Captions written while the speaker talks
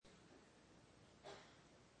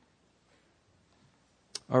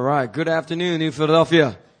All right. Good afternoon, New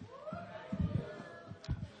Philadelphia.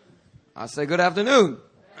 I say good afternoon.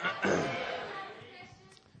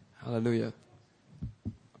 Hallelujah.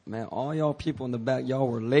 Man, all y'all people in the back, y'all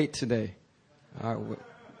were late today. All right.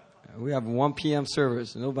 We have 1 p.m.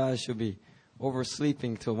 service. Nobody should be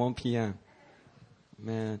oversleeping till 1 p.m.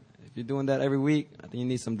 Man, if you're doing that every week, I think you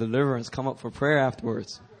need some deliverance. Come up for prayer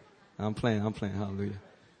afterwards. I'm playing. Hallelujah.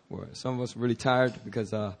 Some of us are really tired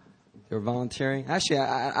because they're volunteering. Actually,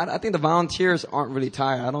 I think the volunteers aren't really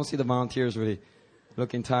tired. I don't see the volunteers really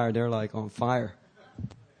looking tired. They're like on fire.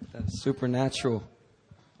 That supernatural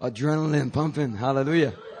adrenaline pumping.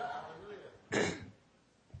 Hallelujah.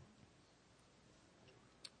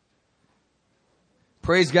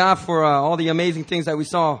 Praise God for all the amazing things that we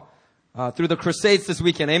saw through the crusades this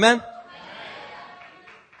weekend. Amen?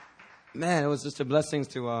 Man, it was just a blessing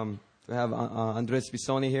to have Andres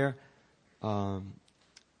Bisoni here.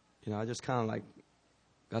 I just kind of like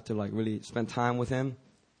got to like really spend time with him.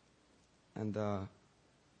 And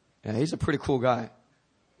yeah, he's a pretty cool guy.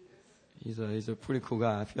 He's a pretty cool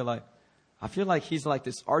guy. I feel like he's like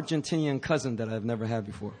this Argentinian cousin that I've never had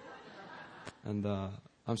before. And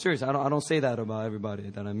I'm serious. I don't say that about everybody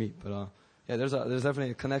that I meet, but yeah, there's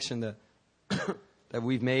definitely a connection that that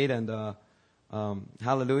we've made. And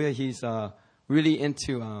hallelujah, he's really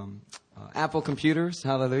into Apple computers.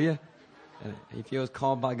 Hallelujah. And he feels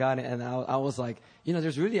called by God. And I was like,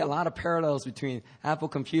 there's really a lot of parallels between Apple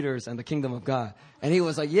computers and the kingdom of God. And he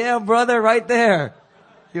was like, yeah, brother, right there.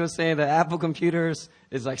 He was saying that Apple computers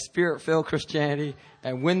is like spirit-filled Christianity,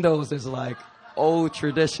 and Windows is like old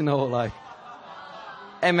traditional, like.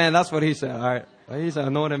 Hey man, that's what he said. All right, he's an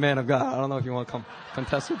anointed man of God. I don't know if you want to come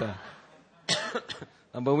contest with that.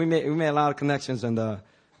 But we made a lot of connections, and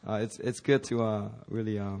it's good to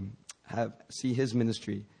really see his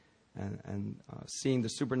ministry and seeing the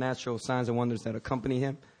supernatural signs and wonders that accompany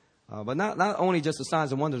him. But not only just the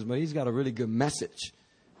signs and wonders, but he's got a really good message.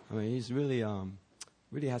 I mean, he's really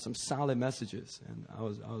has some solid messages, and I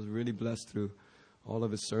was really blessed through all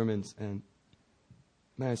of his sermons, and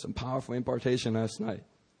man, some powerful impartation last night.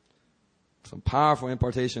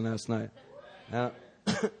 And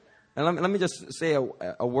let me just say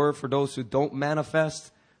a word for those who don't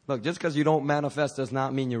manifest. Look, just because you don't manifest does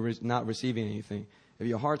not mean you're not receiving anything. If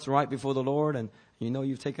your heart's right before the Lord and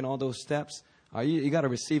you've taken all those steps, you got to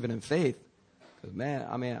receive it in faith. 'Cause man,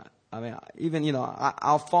 I mean, even,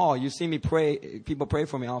 I'll fall. You see me pray, people pray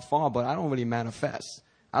for me, I'll fall, but I don't really manifest.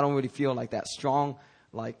 I don't really feel like that strong,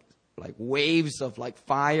 like waves of like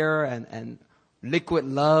fire and liquid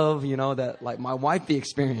love, that like my wife be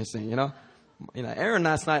experiencing, Aaron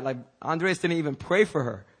last night, like Andres didn't even pray for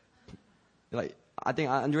her. Like, I think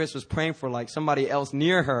Andres was praying for like somebody else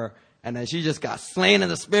near her, and then she just got slain in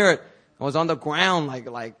the spirit and was on the ground like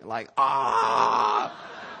ah.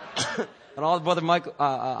 And all brother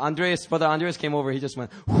Andreas came over. He just went,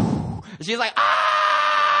 whoo, and she's like,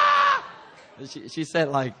 ah. And she said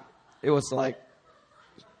like it was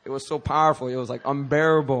so powerful. It was like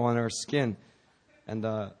unbearable on her skin. And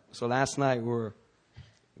so last night we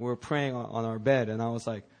were praying on our bed, and I was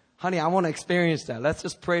like, honey, I want to experience that. Let's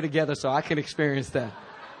just pray together so I can experience that.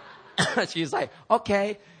 She's like,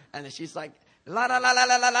 okay. And then she's like, la la la la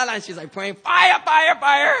la la la, and she's like praying, fire, fire,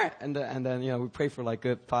 fire. And then we prayed for like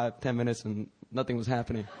good 5-10 minutes, and nothing was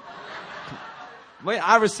happening. But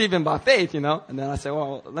I received him by faith, And then I said,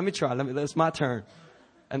 well, let me try. It's my turn.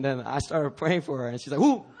 And then I started praying for her, and she's like,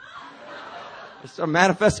 whoo. It started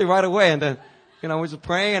manifesting right away, and then we just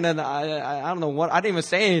praying, and then I don't know what, I didn't even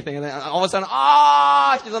say anything, and then all of a sudden,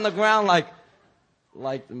 she's on the ground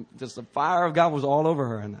like just the fire of God was all over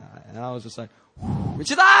her, and I was just like, whoo, and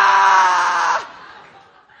she's I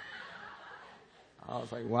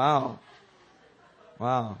was like, wow.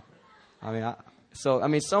 I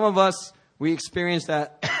mean, some of us, we experience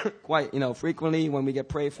that quite, frequently when we get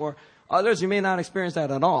prayed for. Others, you may not experience that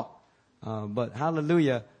at all. But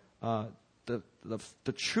hallelujah,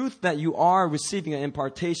 the truth that you are receiving an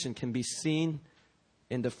impartation can be seen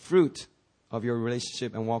in the fruit of your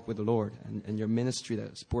relationship and walk with the Lord and your ministry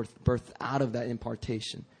that is birthed out of that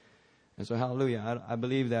impartation. And so hallelujah, I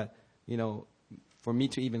believe that, for me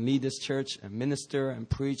to even lead this church and minister and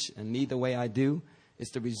preach and lead the way I do,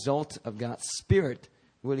 is the result of God's Spirit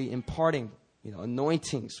really imparting,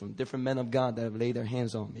 anointings from different men of God that have laid their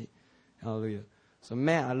hands on me. Hallelujah. So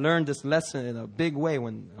man, I learned this lesson in a big way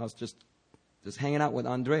when I was just hanging out with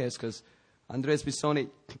Andres, because Andres Bisoni,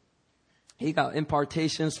 he got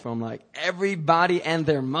impartations from like everybody and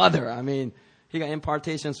their mother. I mean, he got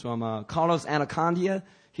impartations from Carlos Anacondia.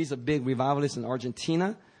 He's a big revivalist in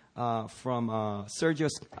Argentina. From Sergio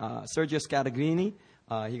Scatagrini.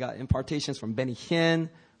 He got impartations from Benny Hinn,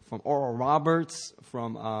 from Oral Roberts,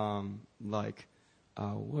 from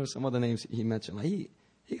what are some other names he mentioned? Like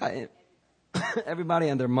he got everybody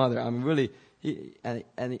and their mother. I mean, really,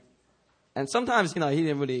 and sometimes, he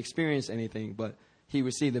didn't really experience anything, but he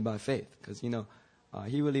received it by faith because,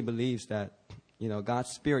 he really believes that, God's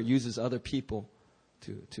Spirit uses other people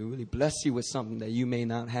to really bless you with something that you may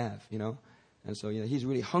not have, And so, he's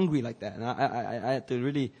really hungry like that. And I had to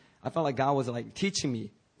really, I felt like God was like teaching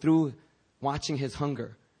me through watching his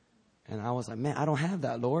hunger. And I was like, man, I don't have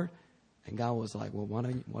that, Lord. And God was like, well, why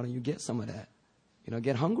don't you get some of that?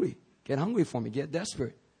 Get hungry. Get hungry for me. Get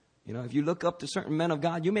desperate. If you look up to certain men of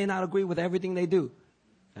God, you may not agree with everything they do.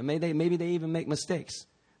 And maybe they even make mistakes.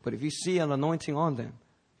 But if you see an anointing on them,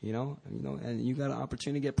 and you got an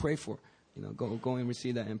opportunity to get prayed for, go and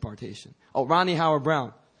receive that impartation. Oh, Ronnie Howard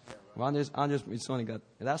Brown. Andres recently got,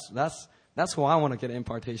 that's who I want to get an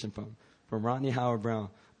impartation from Ronnie Howard Brown.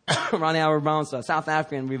 Ronnie Howard Brown's a South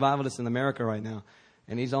African revivalist in America right now.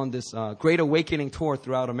 And he's on this Great Awakening tour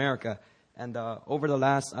throughout America. And over the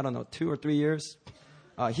last, 2 or 3 years,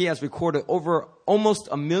 he has recorded over almost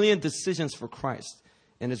 1 million decisions for Christ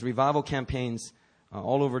in his revival campaigns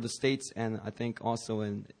all over the States, and I think also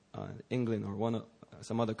in England or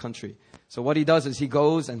some other country. So what he does is he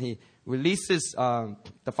goes and he releases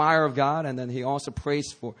the fire of God, and then he also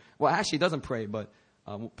prays for, well, actually he doesn't pray, but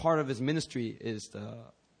part of his ministry is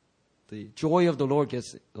the joy of the Lord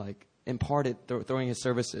gets imparted during his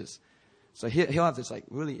services. So he'll have this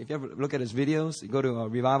really, if you ever look at his videos, you go to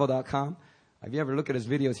revival.com. If you ever look at his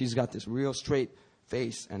videos, he's got this real straight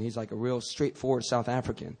face, and he's like a real straightforward South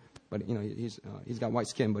African. But, he's got white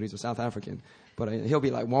skin, but he's a South African. But he'll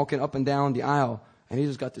be walking up and down the aisle, and he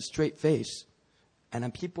just got this straight face. And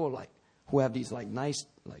then people who have these nice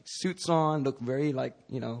suits on, look very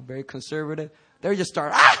very conservative. They just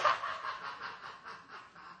start,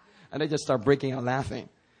 and they just start breaking out laughing.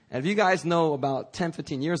 And if you guys know about 10,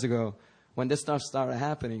 15 years ago, when this stuff started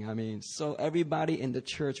happening, so everybody in the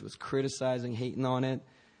church was criticizing, hating on it.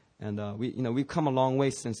 And we've come a long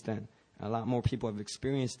way since then. A lot more people have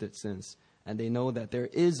experienced it since. And they know that there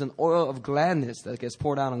is an oil of gladness that gets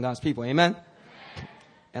poured out on God's people. Amen?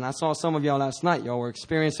 And I saw some of y'all last night. Y'all were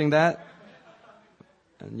experiencing that.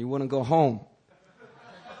 And you wouldn't go home.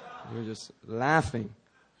 You were just laughing.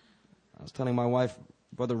 I was telling my wife,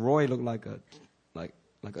 Brother Roy looked like a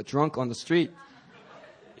drunk on the street.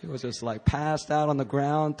 He was just passed out on the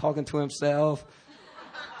ground, talking to himself,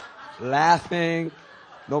 laughing.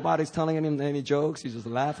 Nobody's telling him any jokes. He's just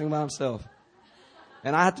laughing by himself.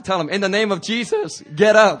 And I had to tell him, in the name of Jesus,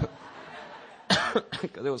 get up.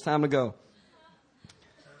 Because it was time to go.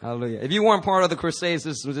 Hallelujah. If you weren't part of the crusades,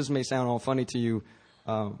 this may sound all funny to you.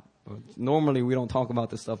 Normally, we don't talk about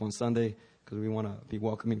this stuff on Sunday because we want to be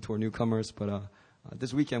welcoming to our newcomers. But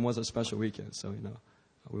this weekend was a special weekend. So,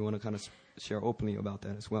 we want to kind of share openly about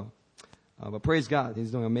that as well. But praise God.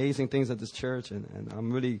 He's doing amazing things at this church. And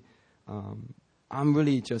I'm really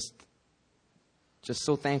just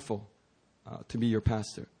so thankful to be your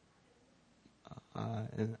pastor.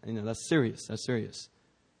 And that's serious. That's serious.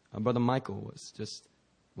 Brother Michael was just,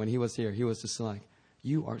 when he was here, he was just like,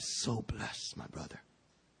 you are so blessed, my brother.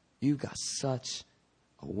 You got such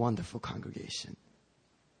a wonderful congregation,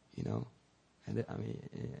 And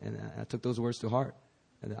I took those words to heart.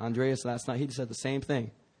 And Andreas last night, he said the same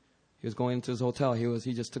thing. He was going into his hotel.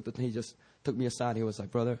 He just took me aside. He was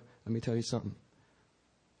like, brother, let me tell you something.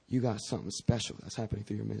 You got something special that's happening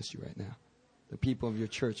through your ministry right now. The people of your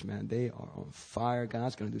church, man, they are on fire.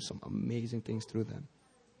 God's going to do some amazing things through them.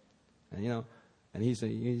 And, and he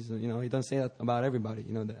doesn't say that about everybody,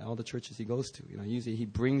 all the churches he goes to. Usually he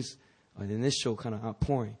brings an initial kind of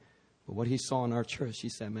outpouring. But what he saw in our church, he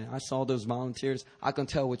said, man, I saw those volunteers. I can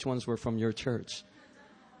tell which ones were from your church.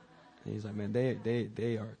 And he's like, man,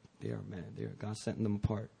 they are, man, God's setting them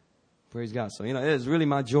apart. Praise God. So, it is really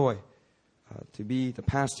my joy to be the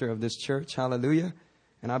pastor of this church. Hallelujah.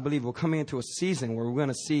 And I believe we're coming into a season where we're going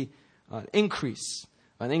to see an increase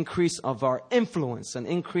of our influence, an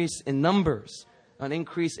increase in numbers, an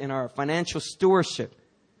increase in our financial stewardship.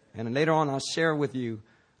 And later on, I'll share with you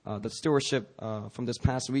the stewardship from this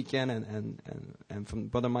past weekend and from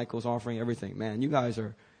Brother Michael's offering, everything. Man, you guys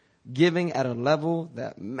are giving at a level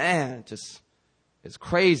that, man, just is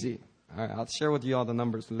crazy. All right, I'll share with you all the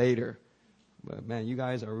numbers later. But, man, you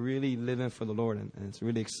guys are really living for the Lord, and it's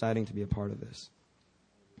really exciting to be a part of this.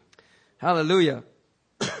 Hallelujah.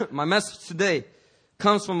 My message today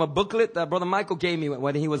comes from a booklet that Brother Michael gave me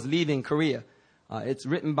when he was leaving Korea. It's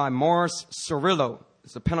written by Morris Cirillo.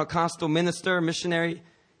 It's a Pentecostal minister, missionary,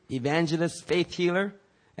 evangelist, faith healer,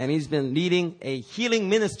 and he's been leading a healing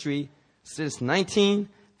ministry since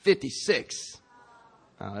 1956.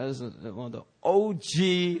 This is one of the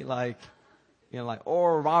OG, like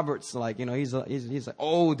Oral Roberts, he's an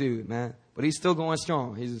old dude, man. But he's still going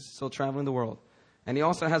strong. He's still traveling the world. And he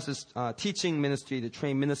also has this teaching ministry to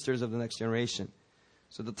train ministers of the next generation.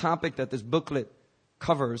 So the topic that this booklet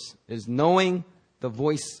covers is knowing the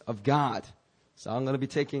voice of God. So I'm going to be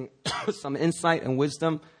taking some insight and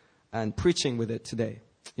wisdom and preaching with it today.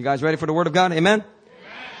 You guys ready for the Word of God? Amen?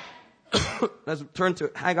 Let's turn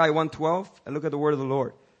to Haggai 1:12 and look at the word of the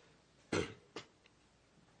Lord.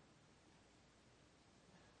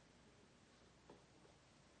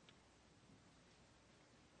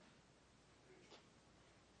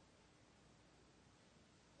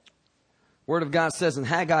 Word of God says in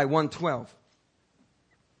Haggai 1:12,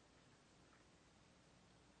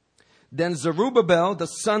 Then Zerubbabel, the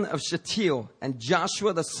son of Shealtiel, and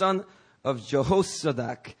Joshua, the son of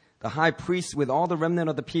Jehozadak, the high priest, with all the remnant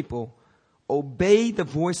of the people, obeyed the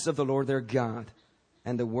voice of the Lord their God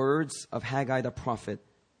and the words of Haggai the prophet,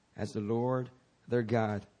 as the Lord their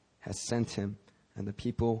God has sent him. And the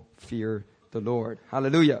people feared the Lord.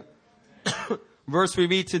 Hallelujah. Verse we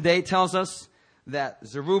read today tells us that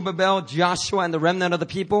Zerubbabel, Joshua, and the remnant of the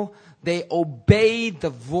people, they obeyed the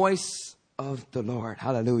voice of the Lord.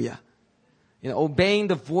 Hallelujah. Obeying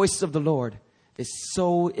the voice of the Lord is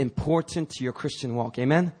so important to your Christian walk.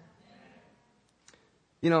 Amen?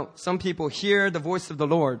 Some people hear the voice of the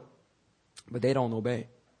Lord, but they don't obey.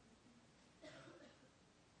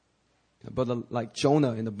 But like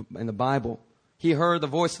Jonah in the Bible, he heard the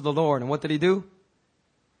voice of the Lord, and what did he do?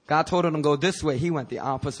 God told him to go this way. He went the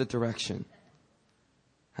opposite direction.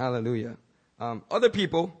 Hallelujah. Other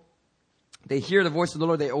people, they hear the voice of the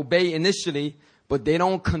Lord, they obey initially, but they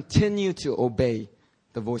don't continue to obey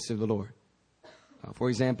the voice of the Lord. For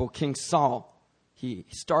example, King Saul, he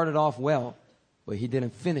started off well, but he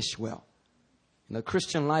didn't finish well. The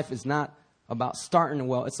Christian life is not about starting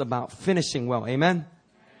well, it's about finishing well. Amen?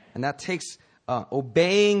 And that takes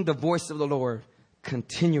obeying the voice of the Lord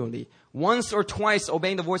continually. Once or twice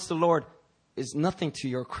obeying the voice of the Lord is nothing to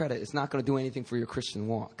your credit. It's not going to do anything for your Christian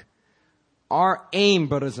walk. Our aim,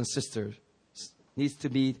 brothers and sisters, needs to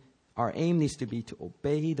be to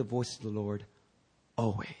obey the voice of the Lord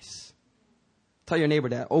always. Tell your neighbor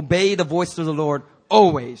that. Obey the voice of the Lord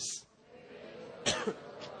always.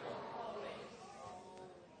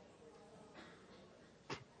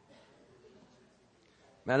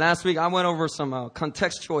 Man, last week I went over some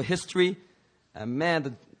contextual history. And man,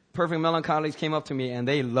 the Perfect Melancholies came up to me and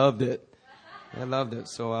they loved it. They loved it.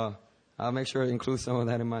 So I'll make sure to include some of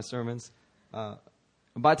that in my sermons. By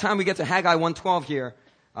the time we get to Haggai 1:12 here,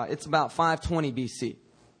 it's about 520 BC.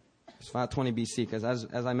 It's 520 BC because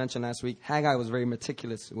as I mentioned last week, Haggai was very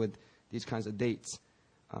meticulous with these kinds of dates.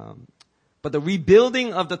 But the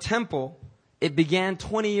rebuilding of the temple, it began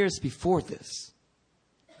 20 years before this.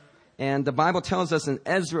 And the Bible tells us in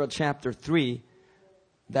Ezra chapter 3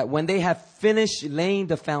 that when they have finished laying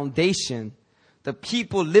the foundation, the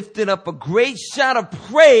people lifted up a great shout of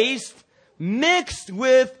praise mixed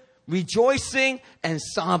with rejoicing and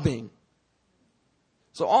sobbing.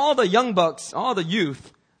 So all the young bucks, all the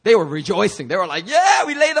youth, they were rejoicing. They were like, yeah,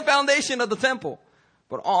 we laid the foundation of the temple.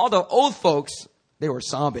 But all the old folks, they were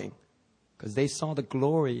sobbing because they saw the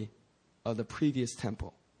glory of the previous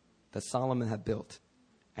temple that Solomon had built.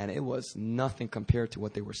 And it was nothing compared to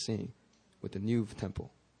what they were seeing with the new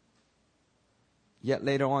temple. Yet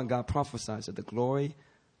later on, God prophesied that the glory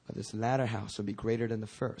of this latter house will be greater than the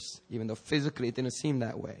first. Even though physically it didn't seem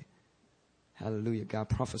that way. Hallelujah. God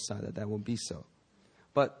prophesied that will be so.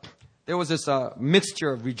 But there was this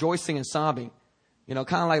mixture of rejoicing and sobbing. Kind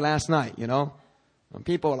of like last night, When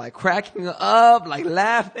people were like cracking up, like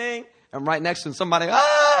laughing. And right next to them, somebody,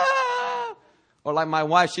 ah! Or like my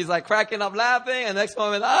wife, she's like cracking up laughing. And next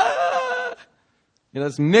moment, ah!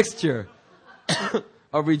 This mixture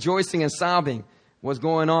of rejoicing and sobbing was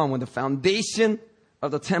going on when the foundation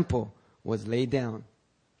of the temple was laid down.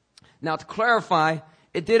 Now, to clarify,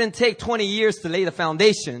 it didn't take 20 years to lay the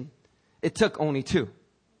foundation. It took only 2.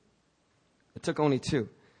 It took only 2.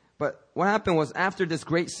 But what happened was after this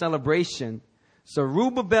great celebration,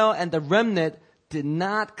 Zerubbabel and the remnant did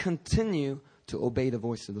not continue to obey the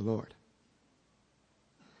voice of the Lord.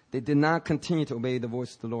 They did not continue to obey the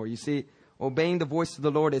voice of the Lord. You see, obeying the voice of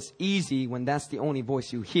the Lord is easy when that's the only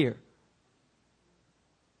voice you hear.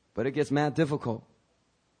 But it gets mad difficult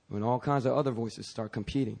when all kinds of other voices start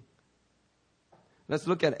competing. Let's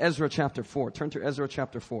look at Ezra chapter 4. Turn to Ezra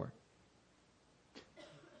chapter 4.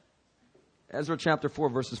 Ezra chapter 4,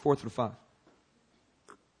 verses 4 through 5.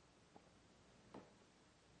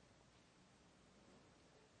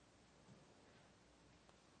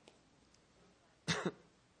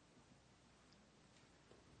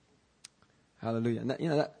 Hallelujah.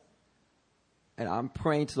 And, and I'm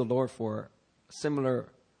praying to the Lord for a similar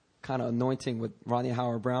kind of anointing with Rodney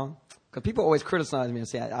Howard-Browne. Because people always criticize me and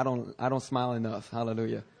say, I don't smile enough.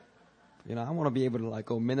 Hallelujah. I want to be able to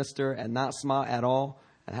go minister and not smile at all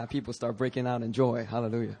and have people start breaking out in joy.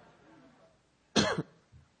 Hallelujah. But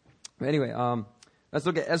anyway, let's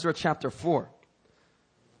look at Ezra chapter 4.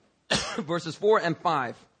 Verses 4 and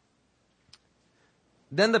 5.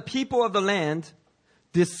 Then the people of the land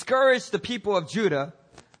discouraged the people of Judah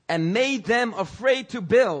and made them afraid to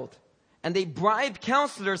build. And they bribed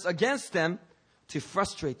counselors against them to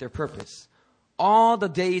frustrate their purpose. All the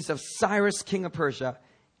days of Cyrus, king of Persia,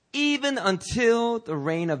 even until the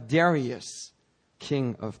reign of Darius,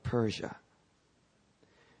 king of Persia.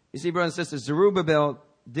 You see, brothers and sisters, Zerubbabel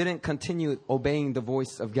didn't continue obeying the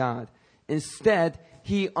voice of God. Instead,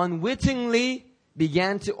 he unwittingly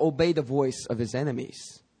began to obey the voice of his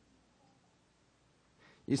enemies.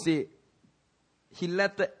 You see, he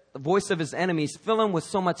let the voice of his enemies fill him with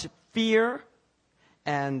so much fear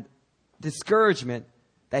and discouragement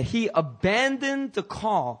that he abandoned the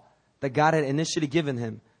call that God had initially given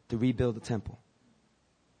him to rebuild the temple.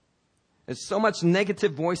 There's so much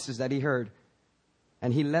negative voices that he heard,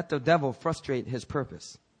 and he let the devil frustrate his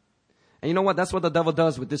purpose. And you know what? That's what the devil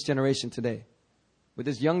does with this generation today. With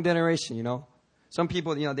this young generation, Some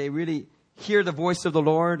people, they really hear the voice of the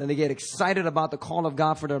Lord and they get excited about the call of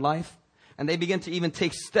God for their life. And they begin to even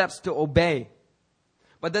take steps to obey.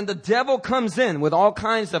 But then the devil comes in with all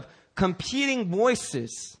kinds of competing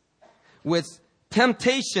voices, with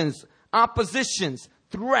temptations, oppositions,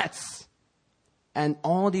 threats. And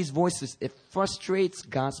all these voices, it frustrates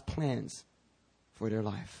God's plans for their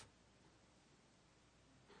life.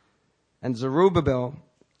 And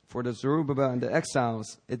for the Zerubbabel and the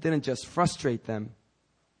exiles, it didn't just frustrate them.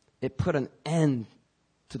 It put an end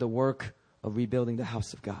to the work of rebuilding the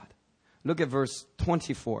house of God. Look at verse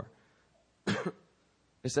 24.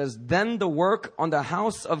 It says, then the work on the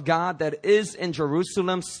house of God that is in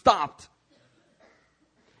Jerusalem stopped.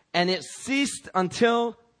 And it ceased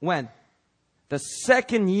until when? The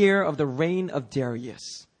second year of the reign of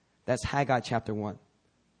Darius. That's Haggai chapter 1.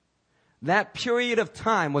 That period of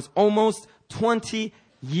time was almost 20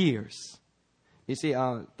 years. You see,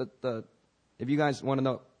 if you guys want to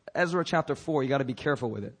know, Ezra chapter 4, you got to be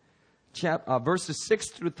careful with it. Verses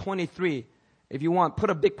 6 through 23, if you want, put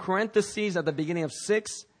a big parentheses at the beginning of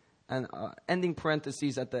 6 and ending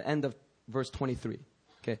parentheses at the end of verse 23.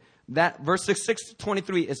 Okay, that verse 6 to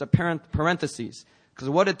 23 is a parentheses, because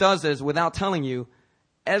what it does is, without telling you,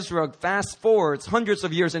 Ezra fast forwards hundreds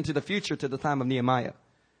of years into the future to the time of Nehemiah.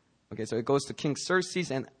 Okay, so it goes to King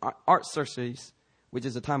Xerxes and Artaxerxes, which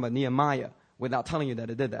is the time of Nehemiah, without telling you that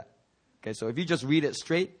it did that. Okay, so if you just read it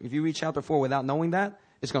straight, if you read chapter 4 without knowing that,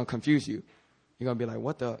 it's going to confuse you. You're going to be like,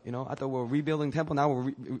 what the, I thought we were rebuilding temple, now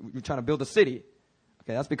we're trying to build a city.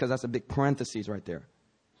 Okay, that's because that's a big parentheses right there.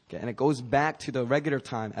 Okay, and it goes back to the regular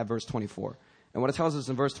time at verse 24. And what it tells us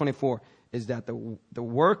in verse 24 is that the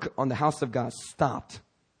work on the house of God stopped.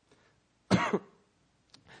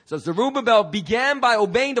 So Zerubbabel began by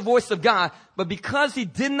obeying the voice of God, but because he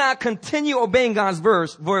did not continue obeying God's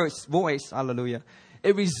voice, hallelujah,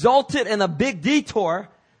 it resulted in a big detour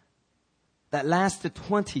that lasted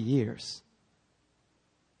 20 years.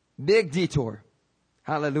 Big detour.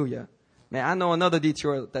 Hallelujah. Man, I know another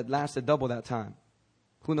detour that lasted double that time.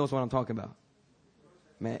 Who knows what I'm talking about?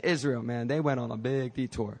 Man, Israel, man, they went on a big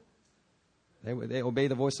detour. They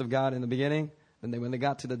obeyed the voice of God in the beginning. And when they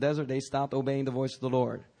got to the desert, they stopped obeying the voice of the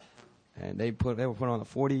Lord. And they were put on a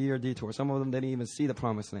 40-year detour. Some of them didn't even see the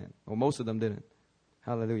promised land. Or most of them didn't.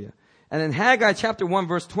 Hallelujah. And in Haggai chapter 1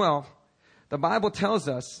 verse 12, the Bible tells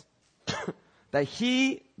us that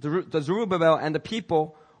the Zerubbabel and the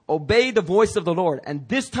people obeyed the voice of the Lord. And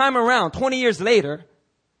this time around, 20 years later,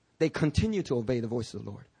 they continue to obey the voice of the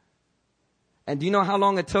Lord. And do you know how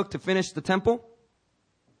long it took to finish the temple?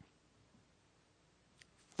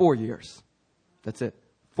 4 years. That's it.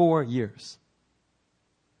 4 years.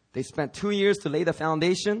 They spent 2 years to lay the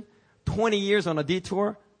foundation, 20 years on a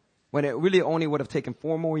detour, when it really only would have taken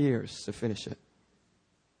 4 more years to finish it.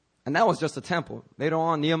 And that was just the temple. Later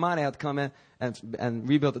on, Nehemiah had to come in and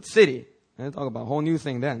rebuild the city. And they talk about a whole new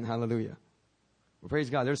thing then. Hallelujah. Well, praise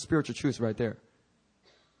God. There's spiritual truth right there.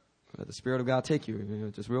 Let the Spirit of God take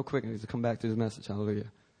you. Just real quick, I need to come back to this message.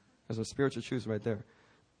 Hallelujah. There's a spiritual truth right there.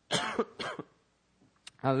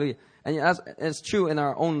 Hallelujah. And it's true in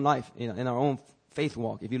our own life, in our own faith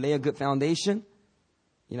walk. If you lay a good foundation,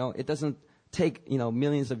 it doesn't take,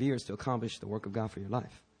 millions of years to accomplish the work of God for your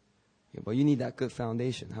life. But you need that good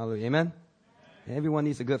foundation. Hallelujah. Amen? Everyone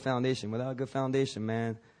needs a good foundation. Without a good foundation,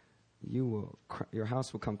 man, your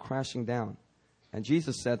house will come crashing down. And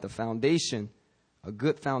Jesus said the foundation, a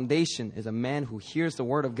good foundation, is a man who hears the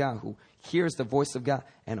word of God, who hears the voice of God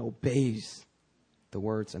and obeys the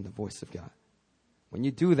words and the voice of God. When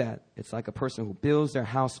you do that, it's like a person who builds their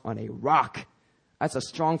house on a rock. That's a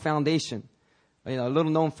strong foundation. You know, a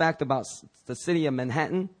little known fact about the city of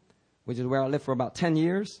Manhattan, which is where I lived for about 10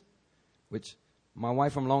 years, which my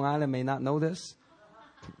wife from Long Island may not know this.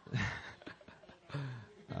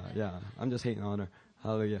 Yeah, I'm just hating on her.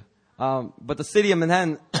 Hallelujah. But the city of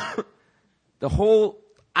Manhattan, the whole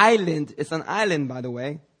island, it's an island, by the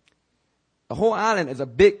way. The whole island is a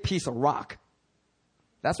big piece of rock.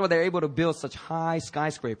 That's why they're able to build such high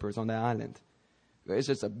skyscrapers on the island. It's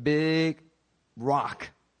just a big rock.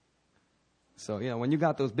 So, you know, when you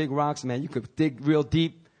got those big rocks, man, you could dig real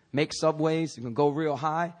deep, make subways, you can go real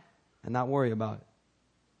high and not worry about it.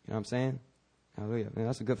 You know what I'm saying? Hallelujah. Man,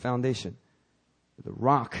 that's a good foundation. The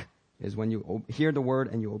rock is when you hear the word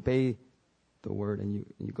and you obey the word and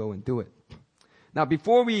you go and do it. Now,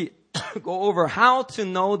 before we go over how to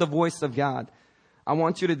know the voice of God, I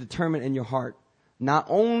want you to determine in your heart not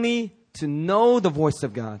only to know the voice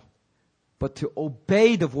of God, but to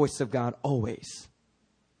obey the voice of God always.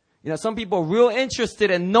 You know, some people are real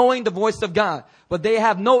interested in knowing the voice of God, but they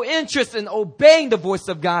have no interest in obeying the voice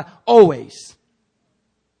of God always.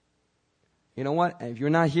 You know what? If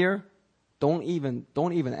you're not here, don't even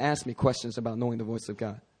ask me questions about knowing the voice of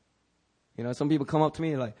God. You know, some people come up to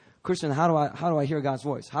me like, Christian, how do I hear God's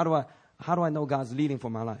voice? How do I know God's leading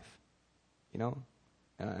for my life? You know,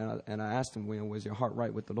 and I asked them, you know, was your heart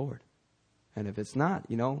right with the Lord? And if it's not,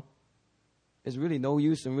 you know, there's really no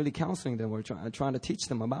use in really counseling them or trying to teach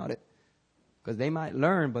them about it, because they might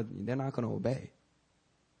learn, but they're not going to obey.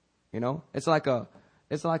 You know, it's like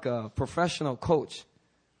a professional coach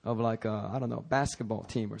of like I don't know, basketball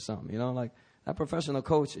team or something. You know, like that professional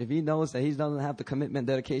coach, if he knows that he doesn't have the commitment,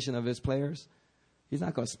 dedication of his players, he's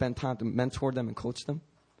not going to spend time to mentor them and coach them.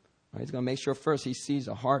 Right? He's going to make sure first he sees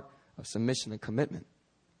a heart of submission and commitment.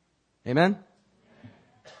 Amen?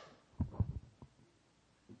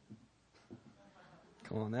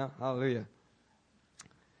 Come on now. Hallelujah.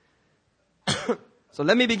 So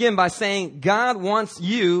let me begin by saying God wants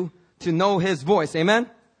you to know his voice. Amen?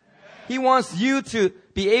 He wants you to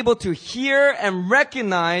be able to hear and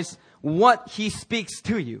recognize what he speaks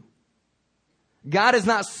to you. God is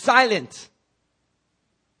not silent.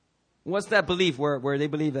 What's that belief where they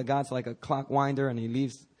believe that God's like a clock winder and he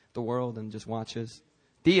leaves the world and just watches?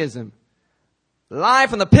 Deism. Live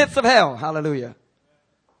from the pits of hell. Hallelujah.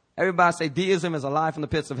 Everybody say deism is alive from the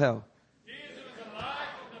pits of hell. Deism is alive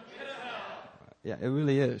from the pit of hell. Yeah, it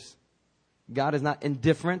really is. God is not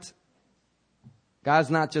indifferent.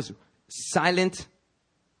 God's not just silent.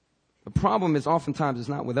 The problem is oftentimes it's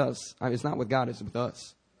not with us. It's not with God, it's with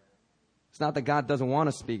us. It's not that God doesn't want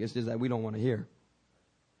to speak. It's just that we don't want to hear.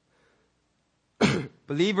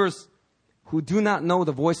 Believers who do not know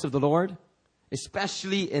the voice of the Lord,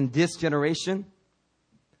 especially in this generation,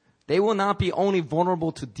 they will not be only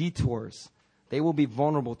vulnerable to detours. They will be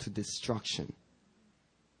vulnerable to destruction.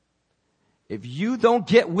 If you don't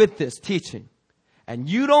get with this teaching and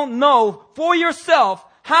you don't know for yourself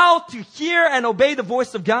how to hear and obey the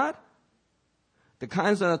voice of God, the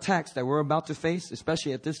kinds of attacks that we're about to face,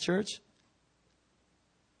 especially at this church,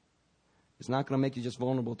 it's not going to make you just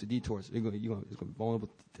vulnerable to detours. It's going to be vulnerable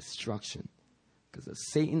to destruction. Because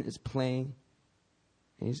Satan is playing,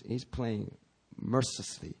 he's playing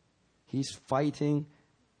mercilessly. He's fighting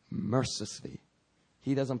mercilessly.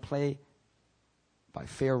 He doesn't play by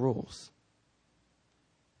fair rules.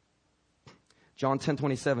 John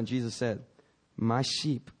 10:27, Jesus said, "My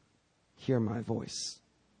sheep hear my voice,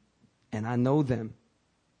 and I know them,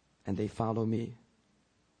 and they follow me."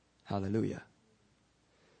 Hallelujah.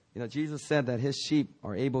 You know, Jesus said that his sheep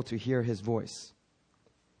are able to hear his voice.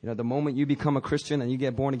 You know, the moment you become a Christian and you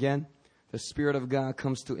get born again, the Spirit of God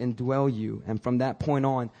comes to indwell you. And from that point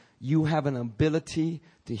on, you have an ability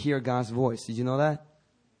to hear God's voice. Did you know that?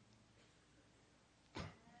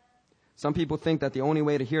 Some people think that the only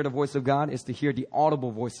way to hear the voice of God is to hear the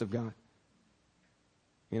audible voice of God.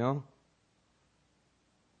 You know?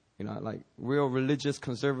 You know, like real religious,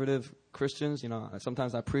 conservative Christians, you know,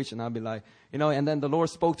 sometimes I preach and I'll be like, you know, and then the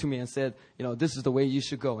Lord spoke to me and said, you know, this is the way you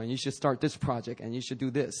should go and you should start this project and you should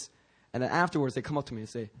do this. And then afterwards they come up to me and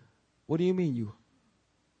say, what do you mean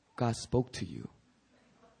God spoke to you?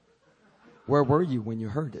 Where were you when you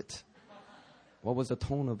heard it? What was the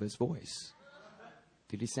tone of his voice?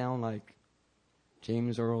 Did he sound like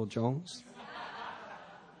James Earl Jones?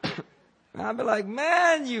 I'll be like,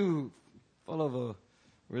 man, you full of a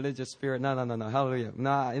religious spirit. No. Hallelujah.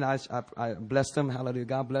 No, you know, I blessed him. Hallelujah.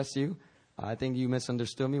 God bless you. I think you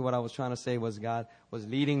misunderstood me. What I was trying to say was God was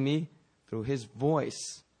leading me through his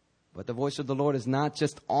voice. But the voice of the Lord is not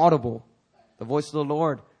just audible. The voice of the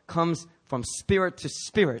Lord comes from spirit to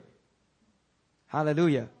spirit.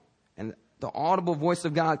 Hallelujah. And the audible voice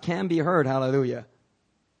of God can be heard. Hallelujah.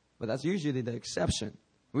 But that's usually the exception.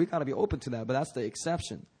 We got to be open to that, but that's the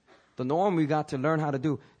exception. The norm we got to learn how to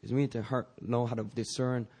do is we need to know how to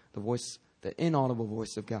discern the voice, the inaudible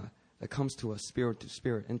voice of God that comes to us spirit to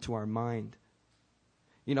spirit, into our mind.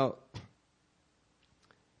 You know,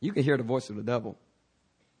 you can hear the voice of the devil.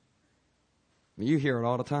 I mean, you hear it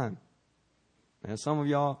all the time. And some of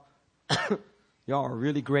y'all, y'all are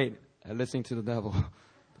really great at listening to the devil,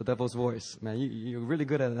 the devil's voice. Man, you're really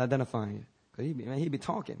good at identifying it. Because he be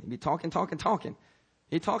talking. He be talking.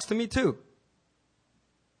 He talks to me too.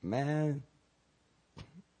 Man,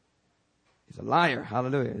 he's a liar.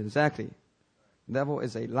 Hallelujah. Exactly. The devil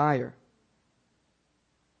is a liar.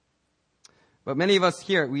 But many of us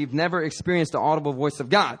here, we've never experienced the audible voice of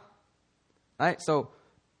God. Right? So,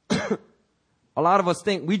 a lot of us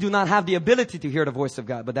think we do not have the ability to hear the voice of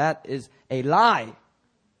God. But that is a lie.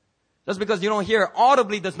 Just because you don't hear it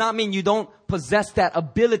audibly does not mean you don't possess that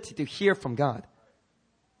ability to hear from God.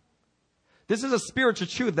 This is a spiritual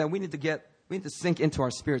truth that we need to sink into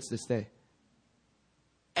our spirits this day.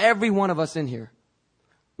 Every one of us in here,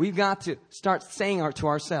 we've got to start saying to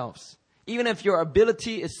ourselves, even if your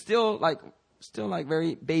ability is still like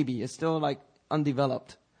very baby, it's still like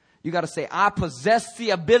undeveloped. You got to say, I possess the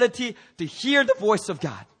ability to hear the voice of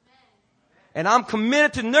God. And I'm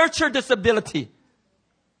committed to nurture this ability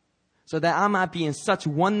so that I might be in such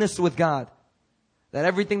oneness with God that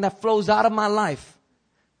everything that flows out of my life,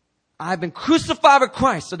 I've been crucified with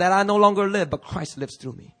Christ so that I no longer live, but Christ lives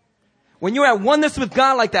through me. When you're at oneness with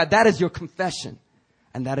God like that, that is your confession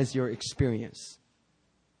and that is your experience.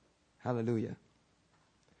 Hallelujah.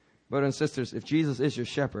 Brothers and sisters, if Jesus is your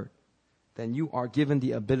shepherd, then you are given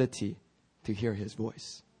the ability to hear his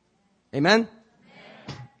voice. Amen?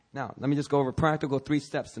 Amen. Now, let me just go over practical 3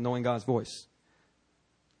 steps to knowing God's voice.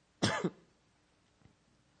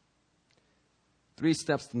 3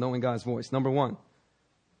 steps to knowing God's voice. Number 1,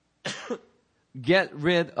 get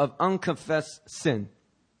rid of unconfessed sin.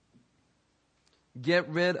 Get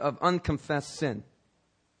rid of unconfessed sin.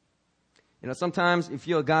 You know, sometimes you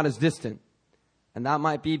feel God is distant, and that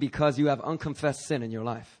might be because you have unconfessed sin in your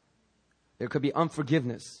life. There could be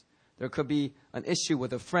unforgiveness. There could be an issue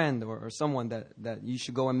with a friend or someone that you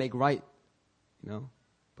should go and make right, you know,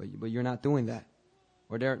 but you're not doing that.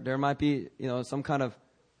 Or there might be, you know, some kind of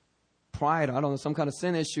pride, I don't know, some kind of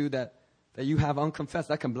sin issue that you have unconfessed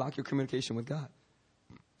that can block your communication with God.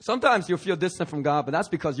 Sometimes you'll feel distant from God, but that's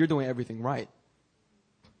because you're doing everything right.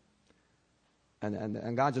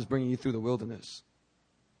 And God just bringing you through the wilderness.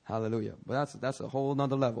 Hallelujah. But that's a whole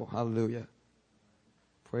nother level. Hallelujah.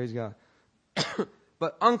 Praise God.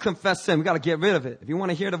 But unconfessed sin, we got to get rid of it. If you want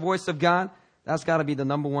to hear the voice of God, that's got to be the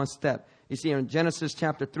number 1 step. You see in Genesis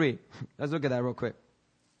chapter 3. Let's look at that real quick.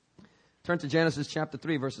 Turn to Genesis chapter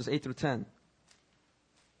 3, verses 8 through 10.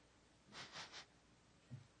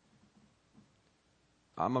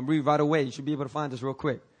 I'm going to read right away. You should be able to find this real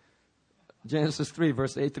quick. Genesis 3,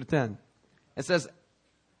 verse 8 through 10. It says,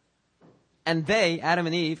 and they, Adam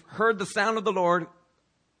and Eve, heard the sound of the Lord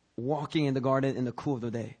walking in the garden in the cool of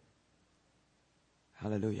the day.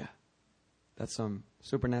 Hallelujah. That's some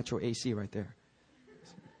supernatural AC right there.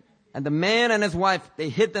 And the man and his wife, they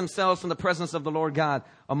hid themselves from the presence of the Lord God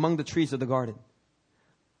among the trees of the garden.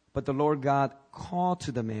 But the Lord God called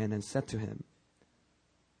to the man and said to him,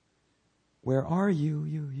 where are you?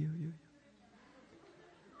 You.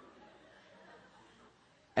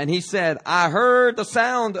 And he said, I heard the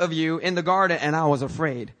sound of you in the garden and I was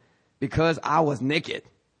afraid because I was naked.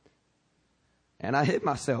 And I hid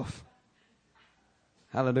myself.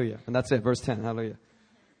 Hallelujah. And that's it. Verse 10. Hallelujah.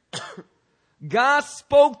 God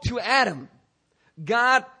spoke to Adam.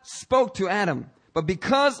 God spoke to Adam. But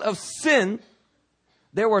because of sin,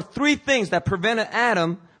 there were 3 things that prevented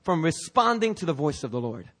Adam from responding to the voice of the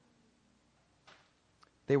Lord.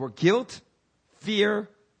 They were guilt, fear,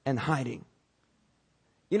 and hiding.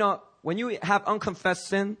 You know, when you have unconfessed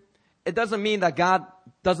sin, it doesn't mean that God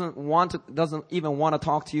doesn't even want to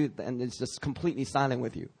talk to you and it's just completely silent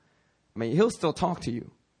with you. I mean, he'll still talk to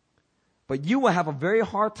you. But you will have a very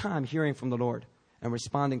hard time hearing from the Lord and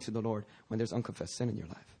responding to the Lord when there's unconfessed sin in your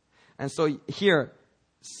life. And so here,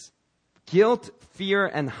 guilt, fear,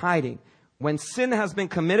 and hiding. When sin has been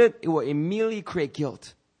committed, it will immediately create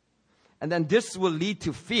guilt. And then this will lead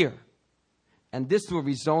to fear. And this will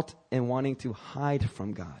result in wanting to hide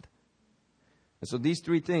from God. And so these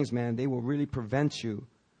 3 things, man, they will really prevent you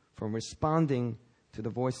from responding to the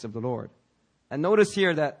voice of the Lord. And notice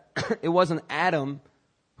here that it wasn't Adam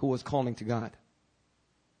who was calling to God.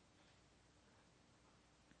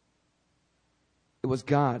 It was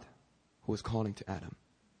God who was calling to Adam.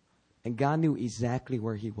 And God knew exactly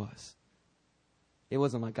where he was. It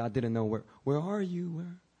wasn't like God didn't know where are you?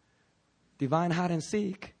 Where? Divine hide and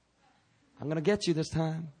seek. I'm going to get you this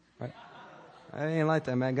time. Right? I ain't like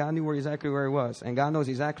that, man. God knew exactly where he was. And God knows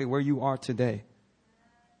exactly where you are today.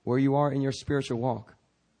 Where you are in your spiritual walk.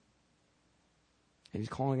 And he's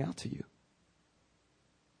calling out to you.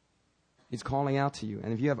 He's calling out to you.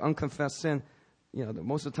 And if you have unconfessed sin, you know,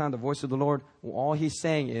 most of the time the voice of the Lord, all he's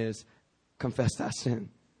saying is, confess that sin.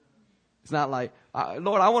 It's not like,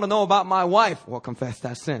 Lord, I want to know about my wife. Well, confess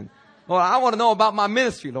that sin. Lord, I want to know about my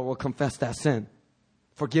ministry. Lord, well, confess that sin.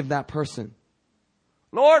 Forgive that person.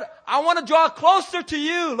 Lord, I want to draw closer to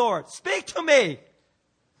you, Lord. Speak to me.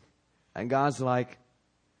 And God's like,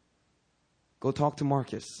 go talk to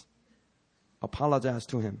Marcus. Apologize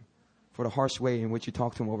to him for the harsh way in which you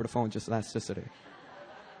talked to him over the phone just last yesterday.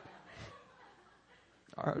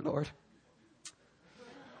 All right, Lord.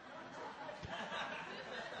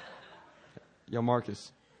 Yo,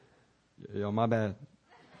 Marcus. Yo, my bad.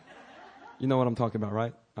 You know what I'm talking about,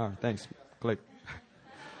 right? All right, thanks. Click.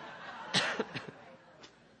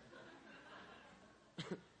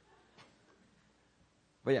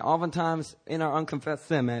 But yeah, oftentimes in our unconfessed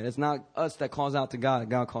sin, man, it's not us that calls out to God.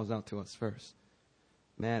 God calls out to us first.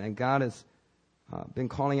 Man, and God has been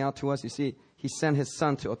calling out to us. You see, he sent his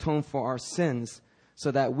son to atone for our sins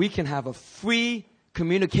so that we can have a free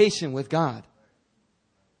communication with God.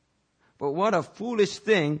 But what a foolish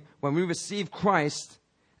thing when we receive Christ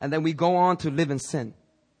and then we go on to live in sin.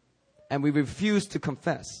 And we refuse to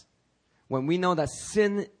confess. When we know that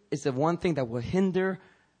sin is the one thing that will hinder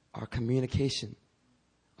our communication.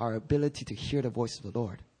 Our ability to hear the voice of the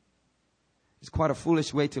Lord. It's quite a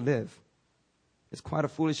foolish way to live. It's quite a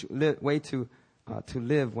foolish way to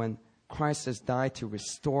live when Christ has died to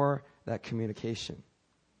restore that communication.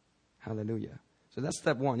 Hallelujah. So that's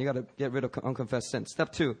step one. You got to get rid of unconfessed sin.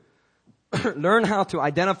 Step two, learn how to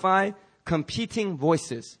identify competing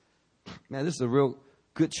voices. Man, this is a real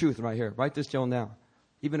good truth right here. Write this down now.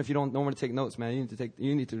 Even if you don't normally take notes, man,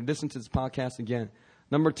 you need to listen to this podcast again.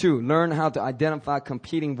 Number two, learn how to identify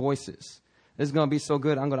competing voices. This is going to be so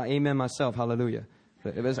good. I'm going to amen myself. Hallelujah.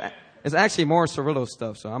 It's actually more Cirillo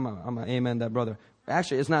stuff, so I'm going to amen that brother.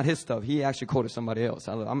 Actually, it's not his stuff. He actually quoted somebody else.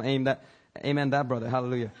 I'm going to amen that brother.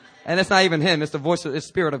 Hallelujah. And it's not even him. It's the voice of the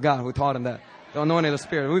Spirit of God who taught him that. The anointing of the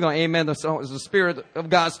Spirit. We're going to amen the Spirit of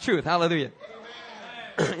God's truth. Hallelujah.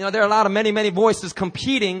 You know, there are many voices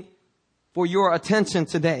competing for your attention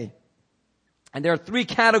today. And there are three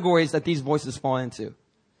categories that these voices fall into.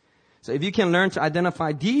 So if you can learn to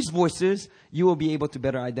identify these voices, you will be able to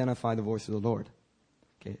better identify the voice of the Lord.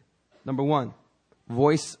 Okay. Number one,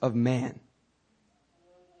 voice of man.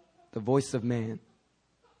 The voice of man.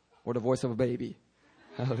 Or the voice of a baby.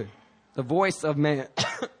 The voice of man.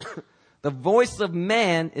 The voice of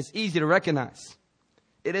man is easy to recognize.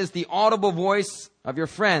 It is the audible voice of your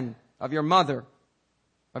friend, of your mother,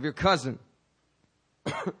 of your cousin.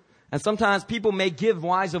 And sometimes people may give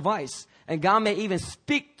wise advice. And God may even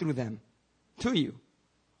speak through them to you.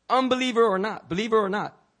 Unbeliever or not, believer or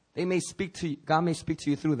not, they may speak to you. God may speak to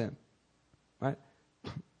you through them. Right?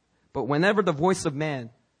 But whenever the voice of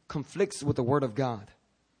man conflicts with the word of God,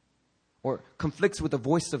 or conflicts with the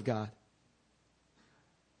voice of God,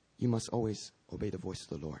 you must always obey the voice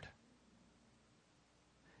of the Lord.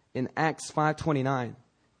 In Acts 5:29,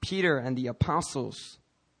 Peter and the apostles,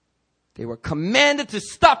 they were commanded to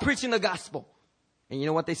stop preaching the gospel. And you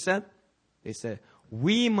know what they said? They said,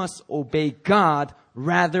 we must obey God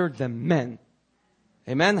rather than men.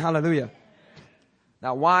 Amen? Hallelujah.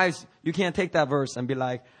 Now, wives, you can't take that verse and be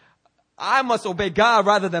like, I must obey God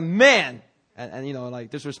rather than man. And you know, like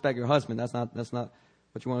disrespect your husband. That's not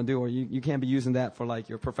what you want to do. Or you can't be using that for like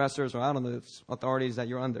your professors or I don't know, authorities that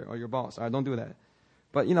you're under or your boss. All right, don't do that.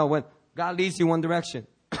 But you know, when God leads you one direction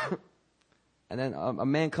and then a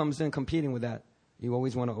man comes in competing with that, you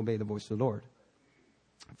always want to obey the voice of the Lord.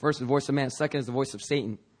 First, the voice of man. Second is the voice of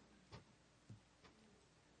Satan.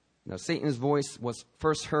 Now, Satan's voice was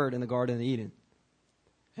first heard in the Garden of Eden.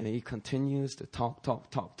 And he continues to talk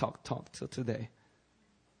till today.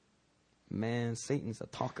 Man, Satan's a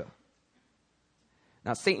talker.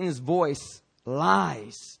 Now, Satan's voice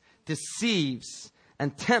lies, deceives,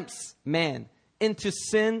 and tempts man into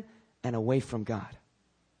sin and away from God.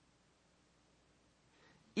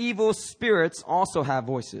 Evil spirits also have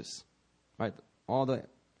voices, right? All the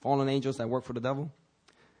fallen angels that work for the devil.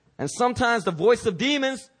 And sometimes the voice of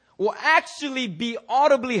demons will actually be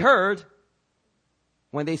audibly heard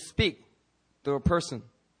when they speak through a person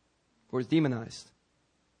who is demonized.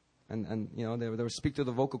 And you know, they would speak to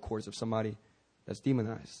the vocal cords of somebody that's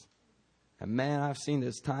demonized. And man, I've seen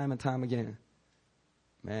this time and time again.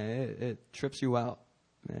 Man, it trips you out.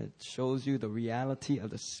 Man, it shows you the reality of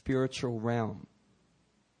the spiritual realm.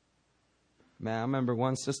 Man, I remember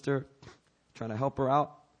one sister trying to help her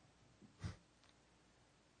out.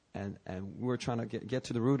 And we were trying to get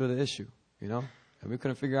to the root of the issue, you know? And we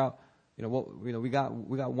couldn't figure out, you know, we got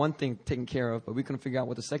one thing taken care of, but we couldn't figure out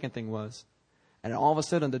what the second thing was. And then all of a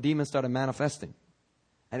sudden, the demon started manifesting.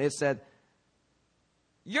 And it said,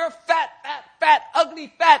 "You're fat,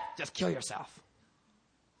 ugly, fat. Just kill yourself."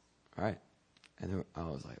 All right. And then I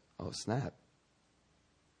was like, oh, snap.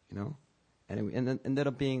 You know? And it ended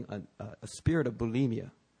up being a spirit of bulimia.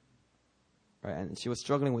 Right? And she was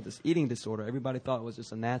struggling with this eating disorder. Everybody thought it was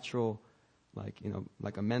just a natural,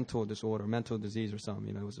 like a mental disorder, mental disease or something.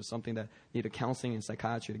 You know, it was just something that needed counseling and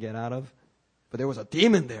psychiatry to get out of. But there was a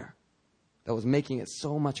demon there that was making it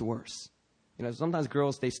so much worse. You know, sometimes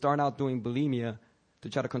girls, they start out doing bulimia to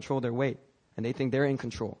try to control their weight, and they think they're in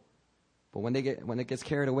control. But when it gets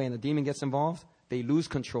carried away and the demon gets involved, they lose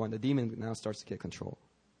control, and the demon now starts to get control.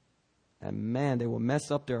 And man, they will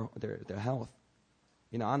mess up their health.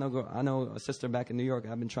 You know, I know a sister back in New York.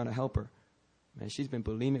 I've been trying to help her. Man, she's been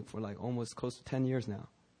bulimic for like almost close to 10 years now.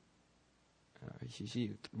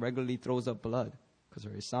 She regularly throws up blood because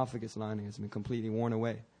her esophagus lining has been completely worn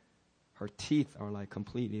away. Her teeth are like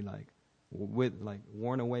completely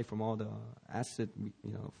worn away from all the acid,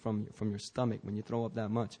 you know, from your stomach. When you throw up that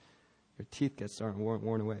much, your teeth get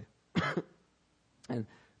worn away. And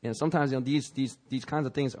you know, sometimes, you know, these kinds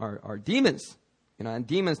of things are demons. You know, and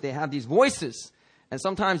demons, they have these voices. And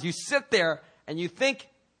sometimes you sit there and you think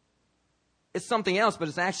it's something else, but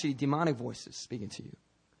it's actually demonic voices speaking to you.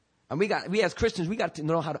 And we as Christians, we got to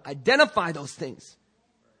know how to identify those things.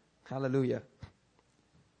 Hallelujah.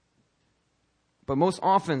 But most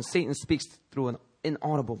often, Satan speaks through an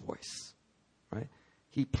inaudible voice, right?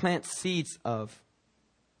 He plants seeds of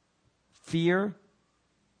fear,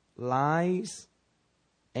 lies,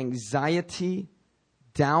 anxiety,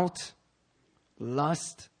 doubt,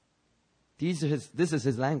 lust. This is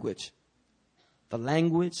his language. The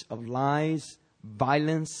language of lies,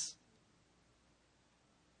 violence.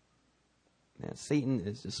 Man, Satan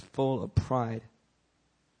is just full of pride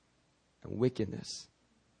and wickedness.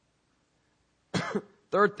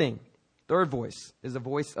 Third voice is the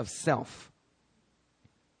voice of self.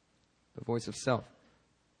 The voice of self.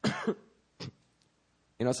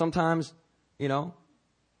 You know, sometimes, you know,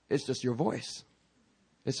 it's just your voice.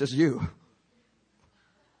 It's just you.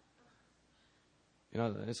 You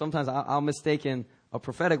know, sometimes I'll mistake a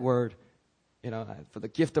prophetic word, you know, for the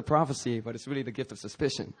gift of prophecy, but it's really the gift of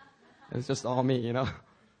suspicion. It's just all me, you know.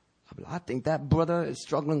 I think that brother is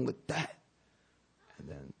struggling with that. And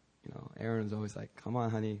then, you know, Aaron's always like, "Come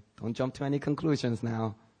on, honey, don't jump to any conclusions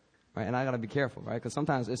now." Right? And I got to be careful, right? Because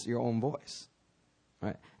sometimes it's your own voice.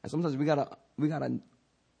 Right? And sometimes we got to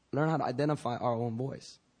learn how to identify our own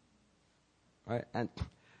voice. Right?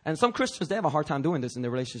 And some Christians, they have a hard time doing this in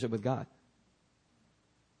their relationship with God.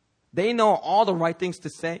 They know all the right things to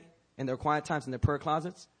say in their quiet times in their prayer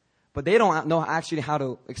closets, but they don't know actually how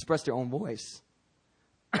to express their own voice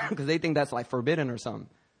because they think that's like forbidden or something.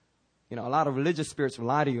 You know, a lot of religious spirits will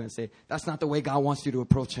lie to you and say, that's not the way God wants you to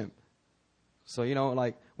approach him. So, you know,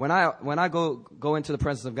 like when I go into the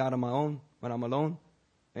presence of God on my own, when I'm alone,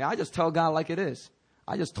 I just tell God like it is.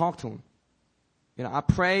 I just talk to him. You know, I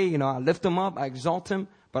pray, you know, I lift him up, I exalt him.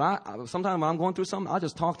 But I sometimes when I'm going through something, I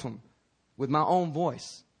just talk to him with my own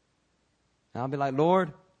voice. And I'll be like,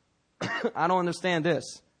 "Lord, I don't understand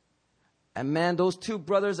this." And man, those 2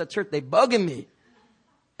 brothers at church, they bugging me.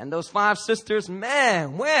 And those 5 sisters,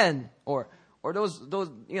 man, when? Or those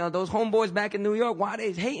you know, those homeboys back in New York, why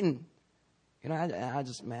they hating? You know, I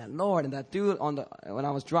just, man, Lord. And that dude when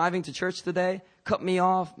I was driving to church today, cut me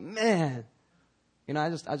off, man. You know, I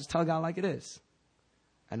just tell God like it is.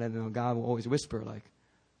 And then, you know, God will always whisper like,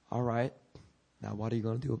 "All right, now what are you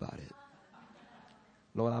going to do about it?"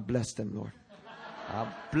 Lord, I bless them, Lord. I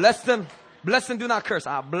bless them. Bless them, do not curse.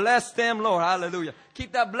 I bless them, Lord. Hallelujah.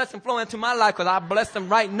 Keep that blessing flowing into my life because I bless them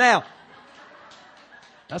right now.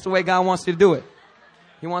 That's the way God wants you to do it.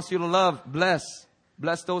 He wants you to love, bless.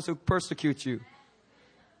 Bless those who persecute you.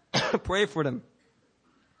 Pray for them.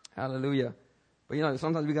 Hallelujah. But, you know,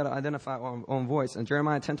 sometimes we got to identify our own voice. And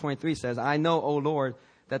Jeremiah 10:23 says, "I know, O Lord,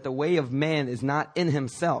 that the way of man is not in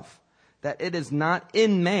himself, that it is not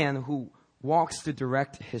in man who walks to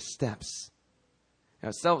direct his steps." You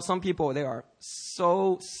know, some people, they are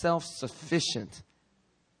so self-sufficient,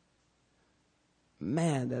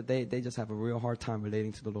 man, that they just have a real hard time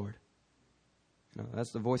relating to the Lord.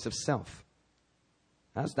 That's the voice of self.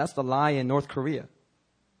 That's the lie in North Korea.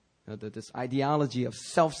 This ideology of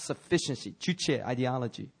self-sufficiency, Juche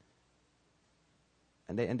ideology.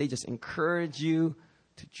 And they just encourage you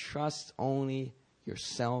to trust only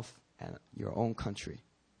yourself and your own country.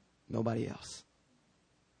 Nobody else.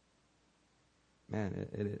 Man,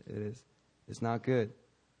 it is. It's not good.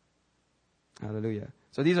 Hallelujah.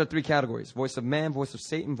 So these are 3 categories. Voice of man, voice of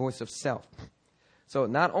Satan, voice of self. So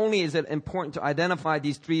not only is it important to identify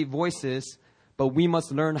these 3 voices, but we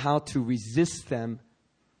must learn how to resist them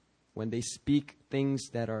when they speak things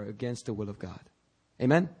that are against the will of God.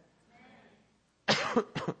 Amen?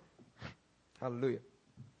 Hallelujah.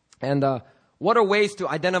 And what are ways to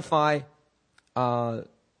identify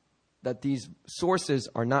that these sources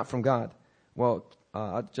are not from God? Well,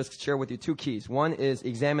 I'll just share with you 2 keys. One is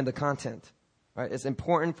examine the content. Right? It's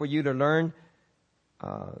important for you to learn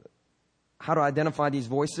how to identify these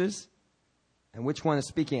voices and which one is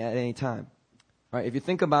speaking at any time. Right? If you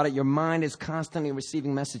think about it, your mind is constantly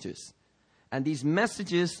receiving messages. And these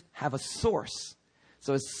messages have a source.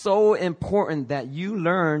 So it's so important that you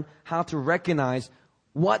learn how to recognize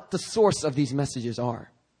what the source of these messages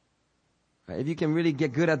are. Right? If you can really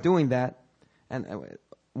get good at doing that, and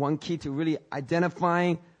one key to really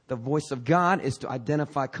identifying the voice of God is to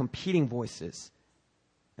identify competing voices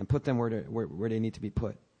and put them where they need to be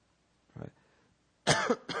put. Right?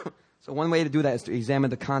 So one way to do that is to examine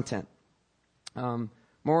the content.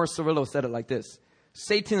 Morris Cerullo said it like this: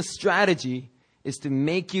 Satan's strategy is to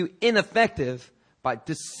make you ineffective by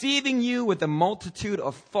deceiving you with a multitude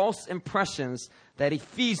of false impressions that he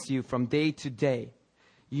feeds you from day to day.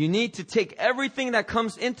 You need to take everything that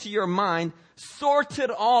comes into your mind, sort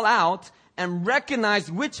it all out, and recognize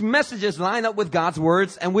which messages line up with God's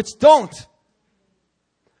words and which don't.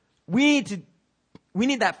 We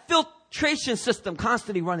need that filtration system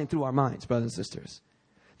constantly running through our minds, brothers and sisters.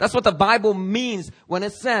 That's what the Bible means when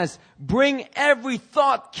it says, bring every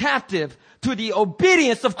thought captive to the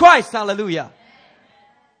obedience of Christ. Hallelujah.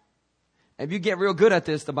 If you get real good at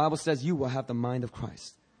this, the Bible says you will have the mind of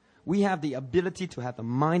Christ. We have the ability to have the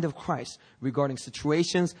mind of Christ regarding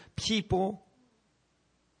situations, people.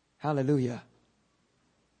 Hallelujah.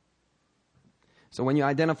 So when you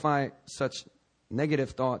identify such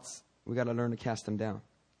negative thoughts, we got to learn to cast them down.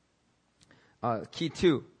 Key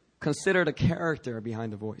 2, consider the character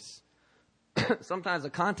behind the voice. Sometimes the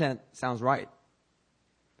content sounds right.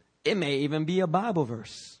 It may even be a Bible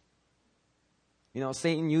verse.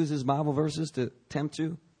 Satan uses Bible verses to tempt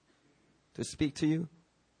you, to speak to you.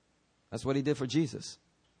 That's what he did for Jesus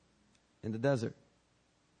in the desert.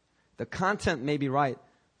 The content may be right,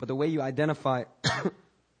 but the way you identify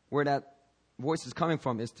where that voice is coming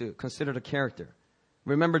from is to consider the character.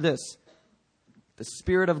 Remember this: the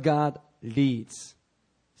Spirit of God leads,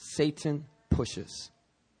 Satan pushes.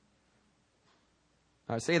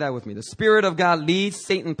 All right, say that with me. The Spirit of God leads,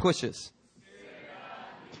 Satan pushes.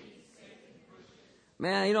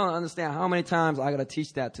 Man, you don't understand how many times I got to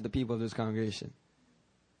teach that to the people of this congregation.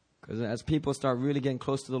 Because as people start really getting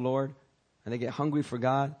close to the Lord and they get hungry for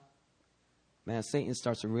God, man, Satan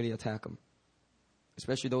starts to really attack them.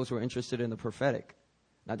 Especially those who are interested in the prophetic.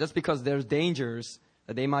 Now, just because there's dangers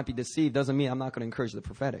that they might be deceived doesn't mean I'm not going to encourage the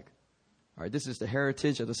prophetic. All right, this is the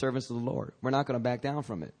heritage of the servants of the Lord. We're not going to back down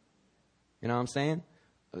from it. You know what I'm saying?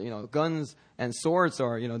 Guns and swords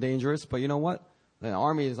are, dangerous. But you know what? The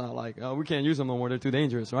army is not like, we can't use them no more. They're too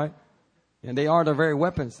dangerous, right? And they are the very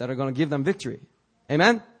weapons that are going to give them victory.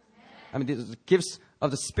 Amen? I mean, these are the gifts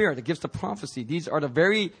of the Spirit, the gifts of prophecy. These are the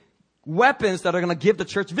very weapons that are going to give the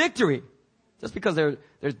church victory. Just because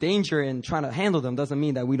there's danger in trying to handle them doesn't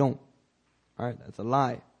mean that we don't. All right? That's a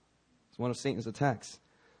lie. It's one of Satan's attacks.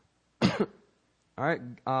 All right?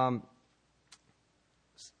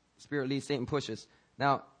 Spirit leads, Satan pushes.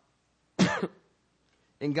 Now,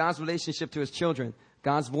 in God's relationship to his children,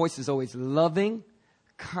 God's voice is always loving,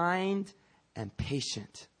 kind, and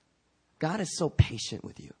patient. God is so patient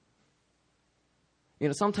with you.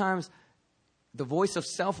 Sometimes the voice of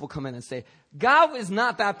self will come in and say, God is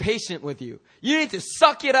not that patient with you. You need to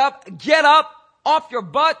suck it up, get up, off your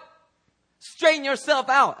butt, straighten yourself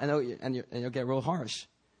out. And you'll get real harsh.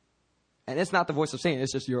 And it's not the voice of Satan,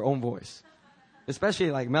 it's just your own voice. Especially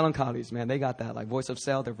like melancholies, man. They got that like voice of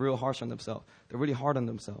self. They're real harsh on themselves. They're really hard on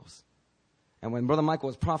themselves. And when Brother Michael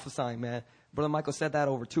was prophesying, man, Brother Michael said that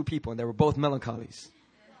over 2 people, and they were both melancholies.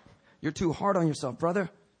 You're too hard on yourself, brother.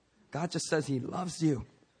 God just says he loves you.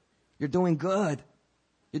 You're doing good.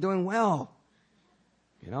 You're doing well.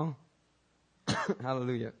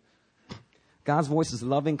 Hallelujah. God's voice is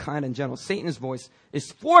loving, kind, and gentle. Satan's voice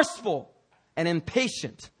is forceful and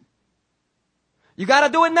impatient. You got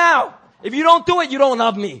to do it now. If you don't do it, you don't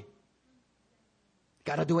love me.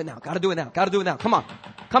 Gotta do it now. Gotta do it now. Gotta do it now. Come on.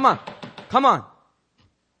 Come on. Come on.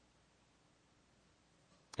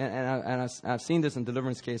 And I've seen this in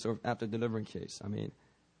deliverance case or after deliverance case. I mean,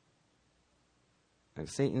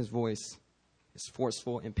 Satan's voice is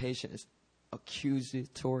forceful, impatient, it's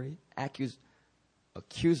accusatory,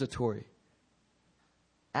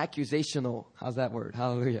 accusational. How's that word?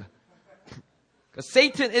 Hallelujah. Because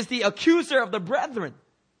Satan is the accuser of the brethren.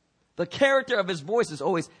 The character of his voice is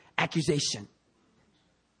always accusation.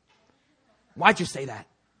 Why'd you say that?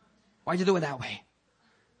 Why'd you do it that way?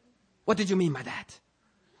 What did you mean by that?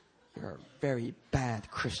 You're a very bad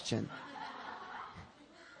Christian.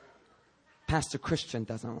 Pastor Christian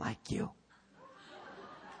doesn't like you.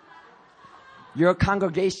 Your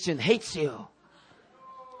congregation hates you.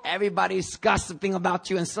 Everybody's gossiping about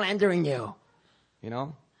you and slandering you. You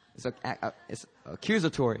know, it's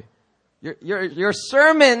accusatory. Your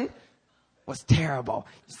sermon was terrible.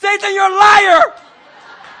 Satan, you're a liar.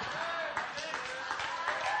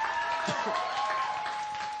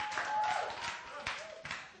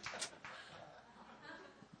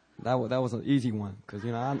 That was an easy one because,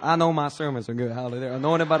 you know, I know my sermons are good. Hallelujah. They're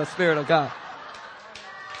anointed by the Spirit of God.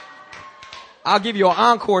 I'll give you an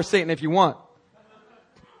encore, Satan, if you want.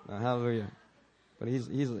 Hallelujah. But he's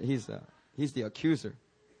the accuser.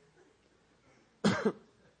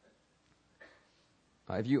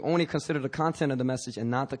 If you only consider the content of the message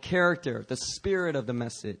and not the character, the spirit of the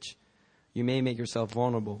message, you may make yourself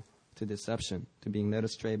vulnerable to deception, to being led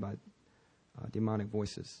astray by demonic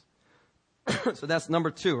voices. So that's number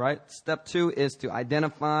 2, right? Step 2 is to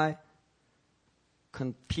identify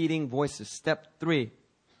competing voices. Step 3,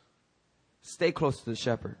 stay close to the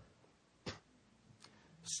shepherd.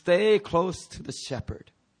 Stay close to the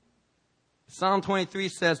shepherd. Psalm 23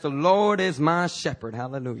 says, the Lord is my shepherd.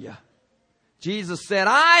 Hallelujah. Jesus said,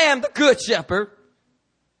 I am the good shepherd.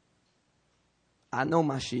 I know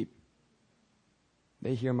my sheep.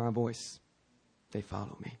 They hear my voice. They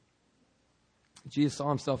follow me. Jesus saw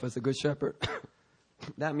himself as a good shepherd.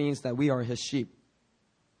 That means that we are his sheep.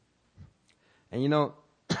 And you know,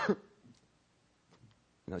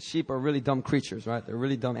 sheep are really dumb creatures, right? They're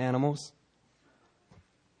really dumb animals.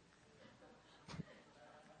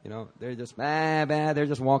 You know, they're just bad. They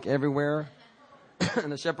just walk everywhere.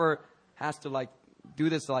 And the shepherd has to like do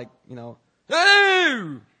this like, you know, hey,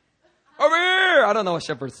 over here. I don't know what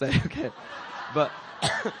shepherds say, okay. But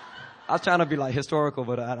I was trying to be like historical,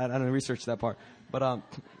 but I didn't research that part. But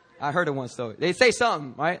I heard it once though. They say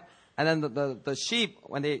something, right? And then the sheep,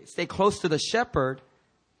 when they stay close to the shepherd,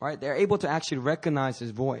 right, they're able to actually recognize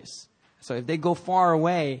his voice. So if they go far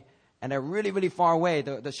away and they're really, really far away,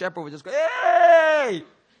 the shepherd will just go, hey!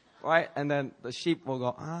 Right? And then the sheep will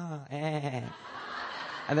go, eh.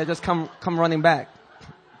 And they just come running back.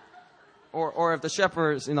 Or if the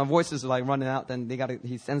shepherd's, voice is like running out, then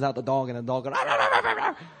he sends out the dog and the dog goes,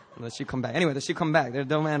 and the sheep come back. Anyway, the sheep come back. They're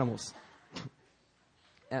dumb animals.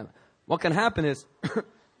 And what can happen is,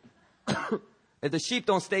 if the sheep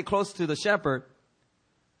don't stay close to the shepherd,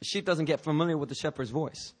 the sheep doesn't get familiar with the shepherd's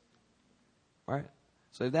voice. Right?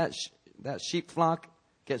 So if that sheep flock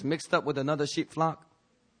gets mixed up with another sheep flock,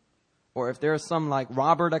 or if there's some like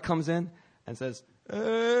robber that comes in and says,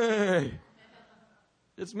 hey,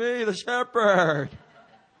 it's me, the shepherd.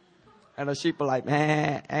 And the sheep are like,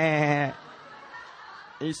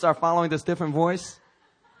 And you start following this different voice.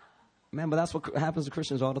 Man, but that's what happens to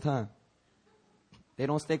Christians all the time. They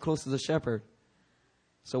don't stay close to the shepherd.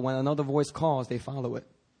 So when another voice calls, they follow it.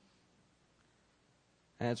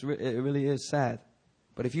 And it really is sad.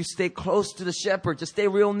 But if you stay close to the shepherd, just stay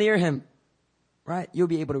real near him, right? You'll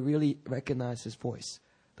be able to really recognize his voice.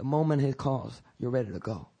 The moment he calls, you're ready to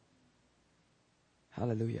go.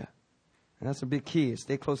 Hallelujah. And that's a big key.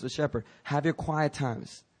 Stay close to the shepherd. Have your quiet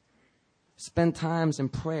times. Spend times in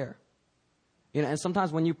prayer. And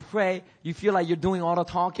sometimes when you pray, you feel like you're doing all the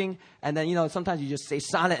talking. And then, sometimes you just stay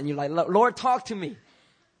silent and you're like, Lord, talk to me.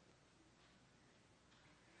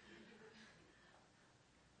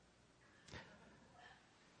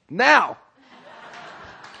 Now.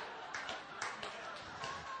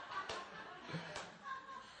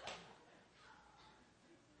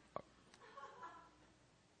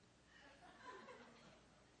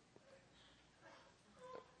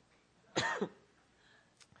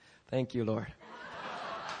 Thank you, Lord.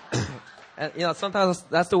 And, sometimes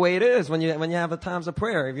that's the way it is when you have the times of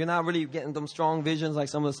prayer. If you're not really getting them strong visions like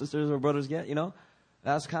some of the sisters or brothers get,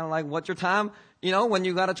 that's kind of like what your time, when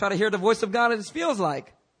you got to try to hear the voice of God, it just feels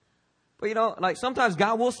like. But, like sometimes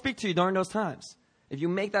God will speak to you during those times. If you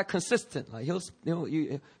make that consistent, like he'll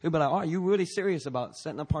be like, are you really serious about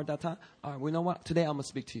setting apart that time? All right, well, you know what? Today I'm going to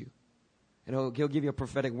speak to you. And he'll give you a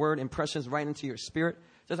prophetic word, impressions right into your spirit.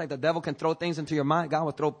 Just like the devil can throw things into your mind, God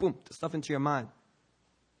will throw, boom, stuff into your mind.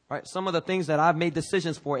 Right? Some of the things that I've made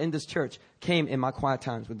decisions for in this church came in my quiet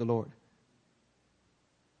times with the Lord.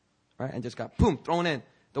 Right? And just got, boom, thrown in.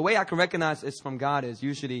 The way I can recognize it's from God is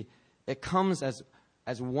usually it comes as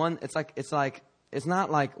one, it's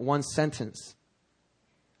not like one sentence.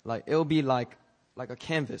 Like, it'll be like a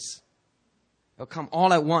canvas. It'll come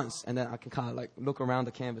all at once, and then I can kind of like look around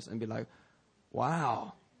the canvas and be like,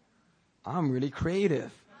 wow, I'm really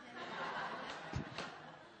creative.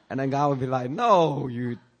 And then God would be like, no,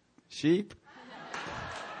 you sheep.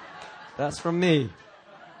 That's from me.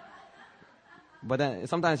 But then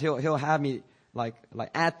sometimes he'll have me like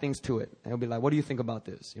add things to it. And he'll be like, what do you think about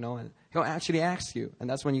this? You know, and he'll actually ask you. And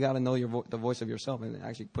that's when you got to know the voice of yourself and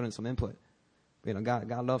actually put in some input. You know,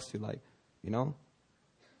 God loves to, like, you know,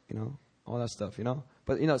 all that stuff, you know.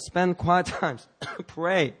 But, you know, spend quiet times.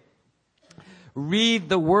 Pray. Read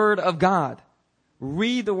the Word of God.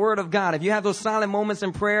 Read the Word of God. If you have those silent moments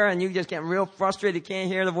in prayer and you just get real frustrated, you can't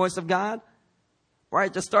hear the voice of God,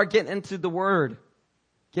 right? Just start getting into the Word.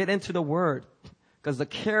 Get into the Word. Because the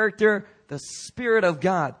character, the Spirit of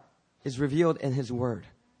God is revealed in His Word.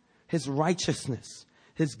 His righteousness,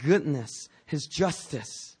 His goodness, His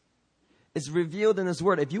justice is revealed in His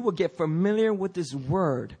Word. If you will get familiar with this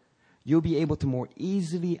Word, you'll be able to more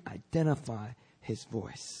easily identify His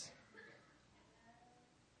voice.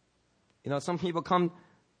 You know, some people come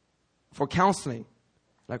for counseling,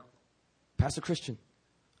 like, Pastor Christian,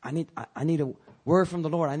 I need a word from the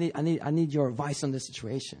Lord. I need your advice on this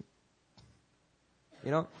situation.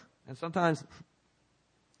 You know, and sometimes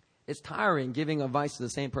it's tiring giving advice to the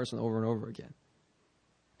same person over and over again.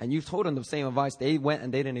 And you've told them the same advice. They went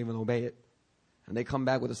and they didn't even obey it. And they come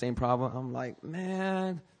back with the same problem. I'm like,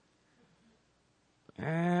 man,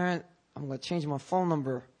 I'm going to change my phone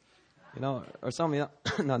number. You know, or something.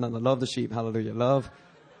 No. Love the sheep. Hallelujah. Love.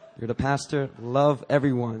 You're the pastor. Love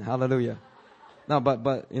everyone. Hallelujah. No,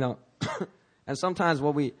 but you know, and sometimes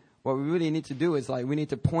what we really need to do is, like, we need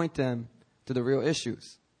to point them to the real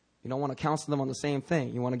issues. You don't want to counsel them on the same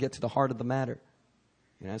thing. You want to get to the heart of the matter.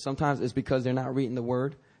 You know, and sometimes it's because they're not reading the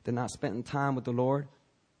Word. They're not spending time with the Lord.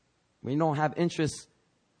 When you don't have interest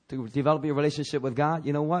to develop your relationship with God,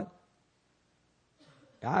 you know what?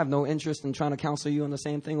 I have no interest in trying to counsel you on the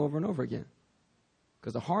same thing over and over again.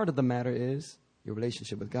 Because the heart of the matter is your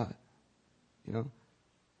relationship with God. You know?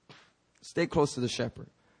 Stay close to the shepherd.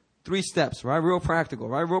 3 steps, right? Real practical,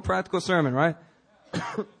 right? Real practical sermon, right?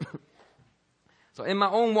 So in my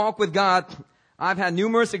own walk with God, I've had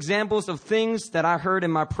numerous examples of things that I heard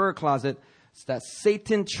in my prayer closet that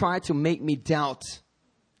Satan tried to make me doubt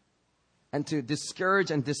and to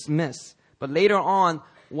discourage and dismiss. But later on,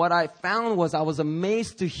 what I found was I was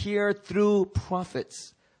amazed to hear through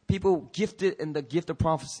prophets, people gifted in the gift of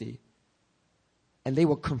prophecy, and they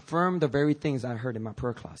will confirm the very things I heard in my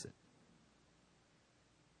prayer closet.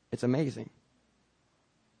 It's amazing.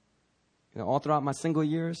 You know, all throughout my single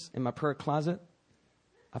years in my prayer closet,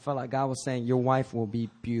 I felt like God was saying, your wife will be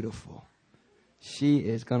beautiful. She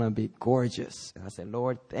is going to be gorgeous. And I said,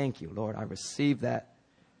 Lord, thank you, Lord. I received that.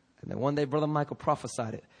 And then one day, Brother Michael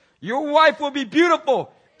prophesied it. Your wife will be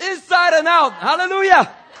beautiful inside and out. Hallelujah.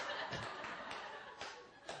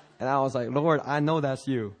 And I was like, Lord, I know that's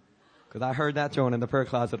you. Because I heard that joint in the prayer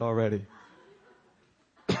closet already.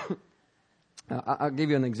 I'll give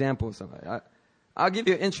you an example. I'll give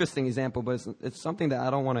you an interesting example, but it's something that I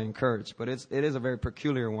don't want to encourage. But it is a very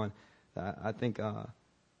peculiar one that I think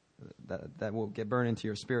that will get burned into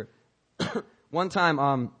your spirit. One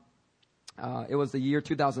time, it was the year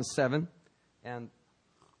 2007, and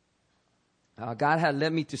God had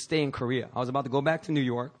led me to stay in Korea. I was about to go back to New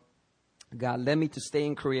York. God led me to stay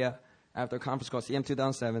in Korea after a conference called CM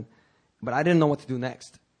 2007, but I didn't know what to do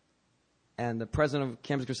next. And the president of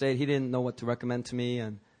Campus Crusade, he didn't know what to recommend to me,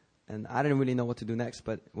 and I didn't really know what to do next.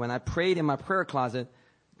 But when I prayed in my prayer closet,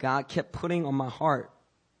 God kept putting on my heart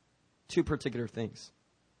 2 particular things.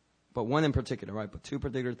 But one in particular, right? But 2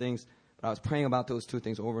 particular things. But I was praying about those 2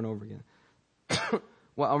 things over and over again.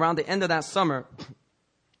 Well, around the end of that summer,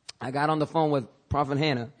 I got on the phone with Prophet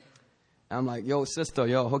Hannah. And I'm like, yo, sister,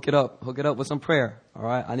 hook it up with some prayer. All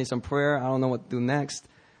right, I need some prayer. I don't know what to do next.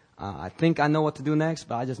 I think I know what to do next,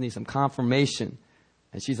 but I just need some confirmation.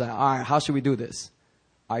 And she's like, all right, how should we do this?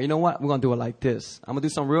 All right, you know what? We're going to do it like this. I'm going to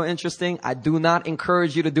do something real interesting. I do not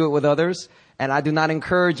encourage you to do it with others, and I do not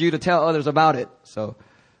encourage you to tell others about it. So,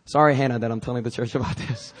 sorry, Hannah, that I'm telling the church about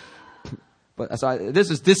this. But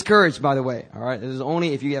this is discouraged, by the way. All right, this is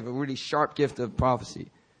only if you have a really sharp gift of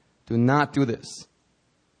prophecy. Do not do this.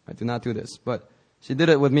 Do not do this. But she did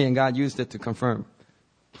it with me, and God used it to confirm.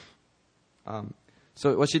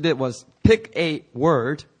 So what she did was pick a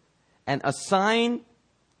word and assign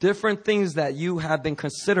different things that you have been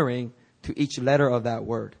considering to each letter of that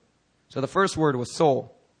word. So the first word was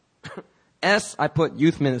soul. S, I put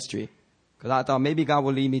youth ministry, because I thought maybe God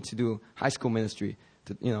will lead me to do high school ministry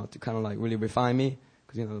to kind of like really refine me,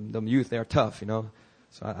 because the youth, they're tough,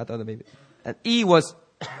 So I thought that maybe. And E was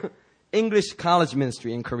English college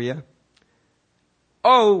ministry in Korea.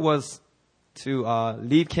 O was to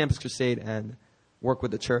lead Campus Crusade and work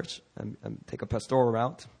with the church and take a pastoral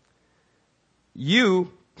route.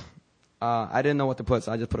 U, I didn't know what to put,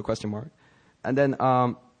 so I just put a question mark. And then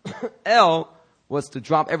L was to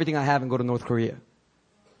drop everything I have and go to North Korea.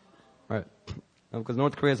 Right? Because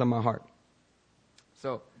North Korea is on my heart.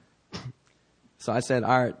 So I said,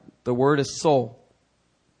 all right, the word is soul.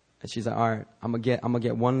 And she's like, all right, I'm gonna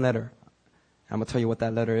get one letter. I'm gonna tell you what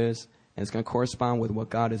that letter is, and it's gonna correspond with what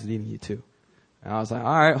God is leading you to. And I was like,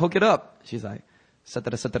 all right, hook it up. She's like,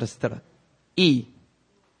 satara, satara, satara. E.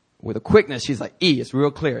 With a quickness, she's like, E. It's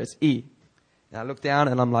real clear. It's E. And I look down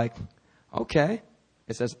and I'm like, okay.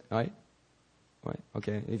 It says, all right. All right.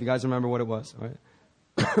 Okay. If you guys remember what it was. All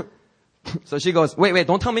right. So she goes, wait,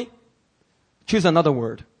 don't tell me. Choose another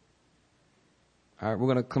word. All right. We're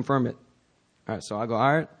going to confirm it. All right. So I go,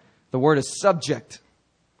 all right. The word is subject.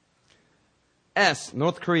 S,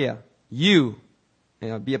 North Korea. U,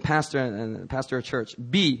 be a pastor and pastor of church.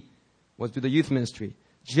 B was do the youth ministry.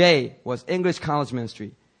 J was English college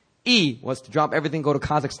ministry. E was to drop everything, go to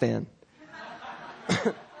Kazakhstan.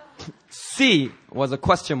 C was a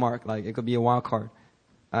question mark, like it could be a wild card.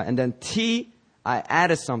 And then T, I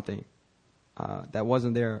added something that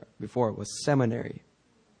wasn't there before. It was seminary.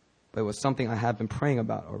 But it was something I have been praying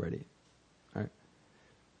about already. All right?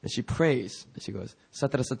 And she prays. And she goes,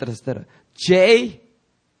 satara, satara, satara. J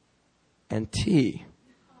and T.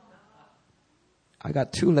 I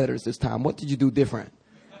got 2 letters this time. What did you do different?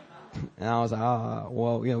 And I was like,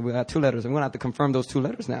 well, we got 2 letters. I'm going to have to confirm those 2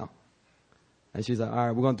 letters now. And she's like, all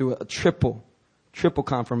right, we're going to do a triple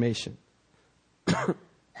confirmation.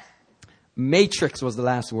 Matrix was the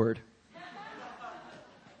last word.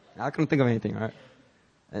 I couldn't think of anything, all right?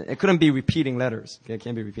 It couldn't be repeating letters. Okay, it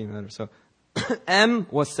can't be repeating letters. So M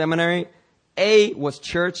was seminary. A was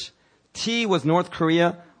church. T was North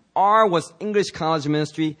Korea. R was English college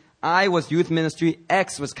ministry. I was youth ministry.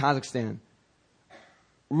 X was Kazakhstan.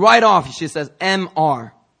 Right off, she says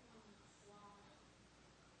MR.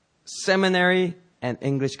 Seminary and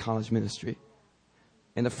English college ministry.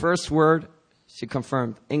 In the first word, she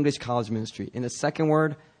confirmed English college ministry. In the second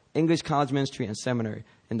word, English college ministry and seminary.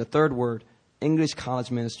 In the third word, English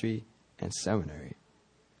college ministry and seminary.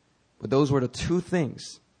 But those were the 2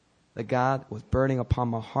 things that God was burning upon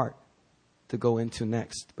my heart to go into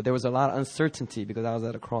next. But there was a lot of uncertainty because I was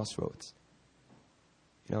at a crossroads.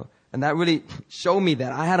 And that really showed me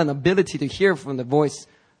that I had an ability to hear the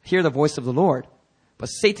voice of the Lord. But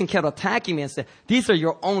Satan kept attacking me and said, these are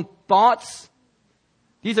your own thoughts.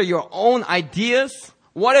 These are your own ideas.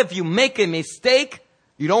 What if you make a mistake?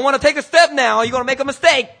 You don't want to take a step now. You're going to make a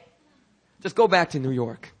mistake. Just go back to New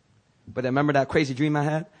York. But then remember that crazy dream I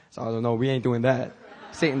had? So I don't know, we ain't doing that.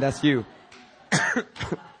 Satan, that's you.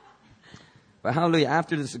 But hallelujah,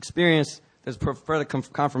 after this experience, there's further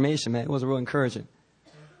confirmation, man. It was real encouraging.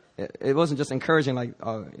 It wasn't just encouraging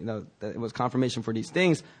that it was confirmation for these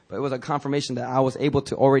things, but it was a confirmation that I was able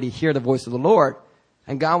to already hear the voice of the Lord.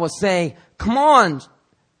 And God was saying, come on,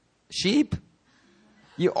 sheep.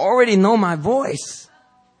 You already know my voice.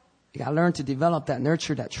 You got to learn to develop that,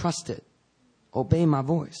 nurture that, trust it. Obey my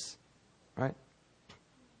voice. Right?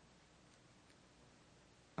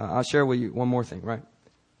 I'll share with you one more thing, right?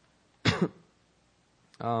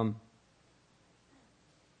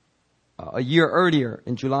 A year earlier,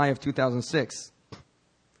 in July of 2006,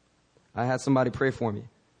 I had somebody pray for me.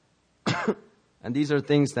 And these are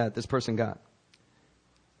things that this person got.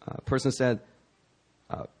 A person said,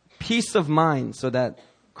 peace of mind so that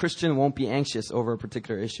Christian won't be anxious over a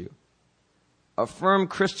particular issue. Affirm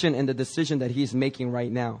Christian in the decision that he's making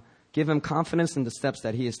right now. Give him confidence in the steps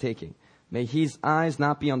that he is taking. May his eyes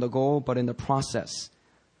not be on the goal, but in the process.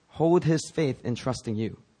 Hold his faith in trusting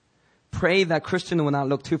you. Pray that Christian will not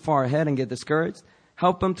look too far ahead and get discouraged.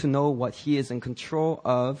 Help him to know what he is in control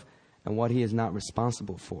of and what he is not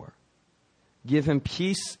responsible for. Give him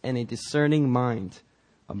peace and a discerning mind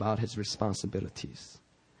about his responsibilities.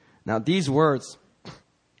 Now, these words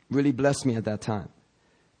really blessed me at that time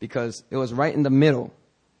because it was right in the middle.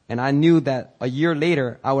 And I knew that a year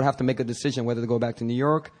later, I would have to make a decision whether to go back to New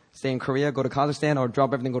York, stay in Korea, go to Kazakhstan, or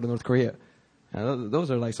drop everything, go to North Korea. Now,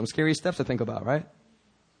 those are like some scary steps to think about, right?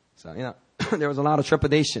 So, there was a lot of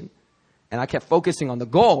trepidation. And I kept focusing on the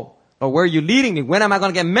goal, Or where are you leading me? When am I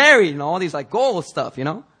going to get married? And all these like goal stuff, you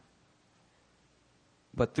know.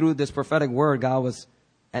 But through this prophetic word, God was,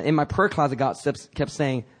 and in my prayer closet, God kept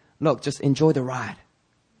saying, look, just enjoy the ride.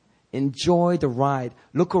 Enjoy the ride.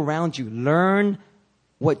 Look around you. Learn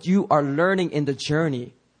what you are learning in the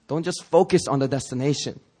journey. Don't just focus on the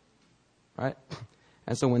destination. Right?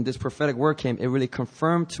 And so when this prophetic word came, it really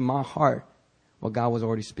confirmed to my heart what God was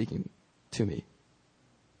already speaking to me.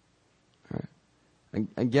 All right.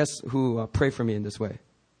 And guess who prayed for me in this way?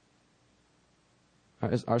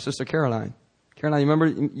 Our sister Caroline. Caroline, you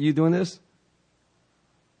remember you doing this?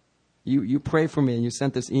 You prayed for me and you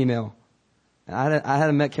sent this email. And I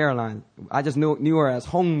hadn't met Caroline. I just knew her as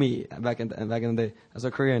Hongmi back in the day. That's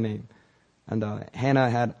her Korean name. And Hannah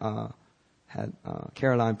had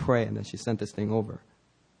Caroline pray, and then she sent this thing over.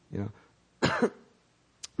 You know,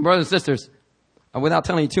 brothers and sisters, without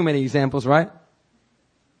telling you too many examples, right?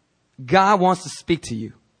 God wants to speak to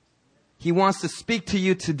you. He wants to speak to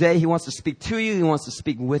you today. He wants to speak to you. He wants to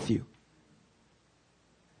speak with you.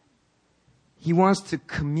 He wants to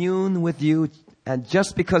commune with you. And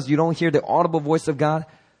just because you don't hear the audible voice of God,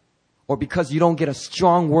 or because you don't get a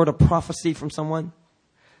strong word of prophecy from someone,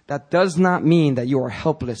 that does not mean that you are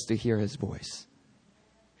helpless to hear His voice.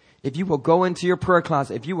 If you will go into your prayer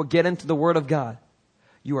closet, if you will get into the Word of God,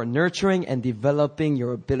 you are nurturing and developing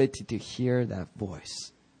your ability to hear that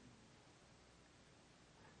voice.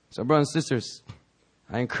 So, brothers and sisters,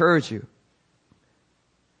 I encourage you.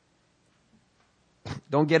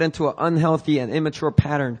 Don't get into an unhealthy and immature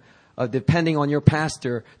pattern of depending on your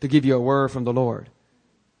pastor to give you a word from the Lord.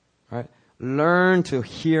 All right? Learn to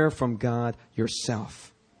hear from God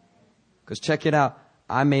yourself. Because check it out,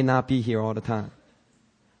 I may not be here all the time.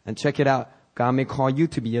 And check it out, God may call you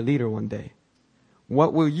to be a leader one day.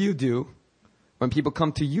 What will you do when people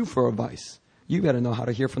come to you for advice? You better know how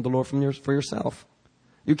to hear from the Lord for yourself.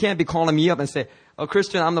 You can't be calling me up and say, oh,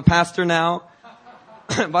 Christian, I'm the pastor now.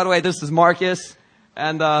 By the way, this is Marcus.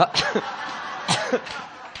 And I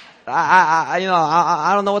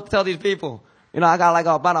don't know what to tell these people. You know, I got like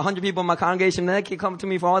about 100 people in my congregation, and they keep coming to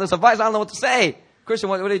me for all this advice. I don't know what to say. Christian,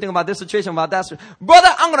 what do you think about this situation, about that? Brother,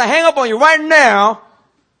 I'm going to hang up on you right now.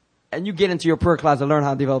 And you get into your prayer closet, learn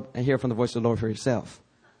how to develop and hear from the voice of the Lord for yourself.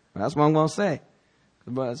 That's what I'm going to say.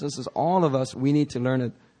 But this is all of us. We need to learn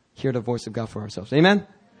to hear the voice of God for ourselves. Amen?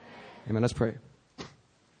 Amen. Let's pray.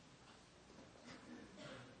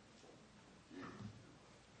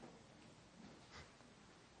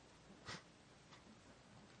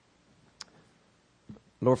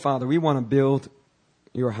 Lord Father, we want to build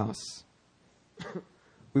your house.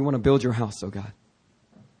 We want to build your house, oh God.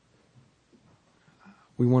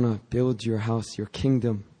 We want to build your house, your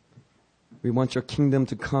kingdom. We want your kingdom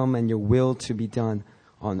to come and your will to be done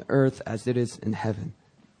on earth as it is in heaven.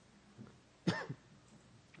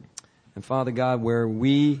 And Father God, where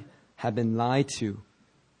we have been lied to,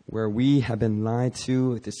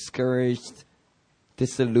 discouraged,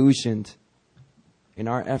 disillusioned in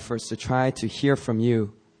our efforts to try to hear from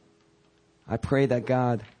you, I pray that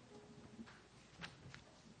God,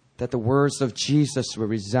 that the words of Jesus will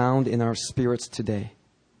resound in our spirits today.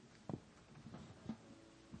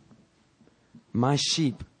 My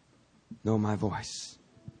sheep know my voice.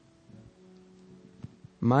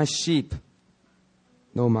 My sheep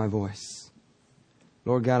know my voice.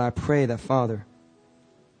 Lord God, I pray that, Father,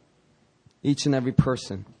 each and every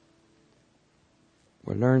person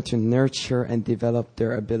will learn to nurture and develop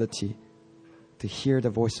their ability to hear the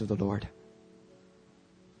voice of the Lord.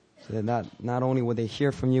 So that not only would they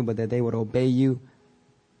hear from you, but that they would obey you.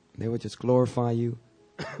 They would just glorify you.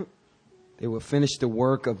 They will finish the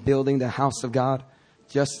work of building the house of God,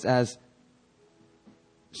 just as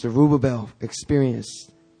Zerubbabel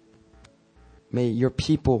experienced. May your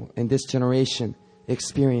people in this generation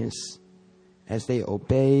experience as they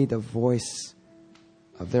obey the voice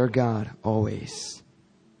of their God always.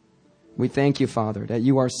 We thank you, Father, that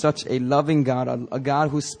you are such a loving God, a God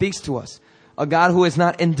who speaks to us, a God who is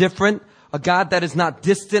not indifferent, a God that is not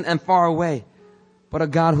distant and far away, but a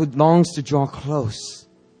God who longs to draw close.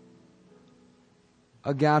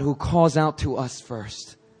 A God who calls out to us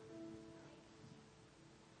first.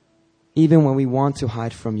 Even when we want to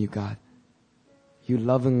hide from you, God, you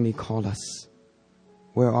lovingly call us.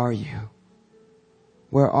 Where are you?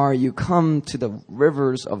 Where are you? Come to the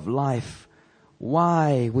rivers of life.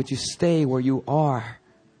 Why would you stay where you are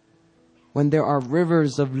when there are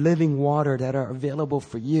rivers of living water that are available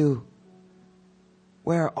for you?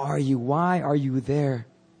 Where are you? Why are you there?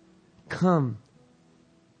 Come.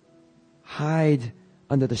 Hide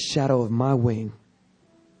under the shadow of my wing.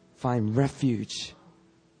 Find refuge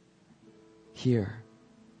here.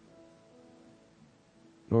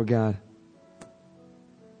 Lord God,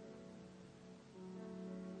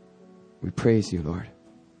 we praise you, Lord.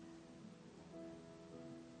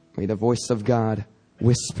 May the voice of God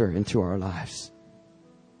whisper into our lives.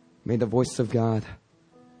 May the voice of God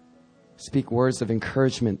speak words of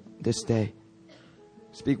encouragement this day.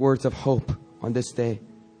 Speak words of hope on this day.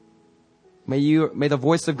 May the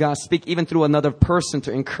voice of God speak even through another person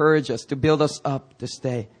to encourage us, to build us up this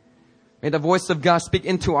day. May the voice of God speak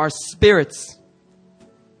into our spirits.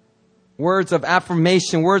 Words of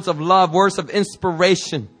affirmation, words of love, words of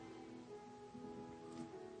inspiration.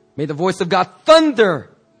 May the voice of God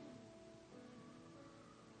thunder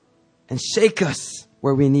and shake us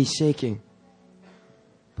where we need shaking.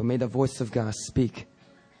 But may the voice of God speak.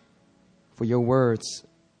 For your words,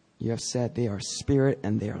 you have said they are spirit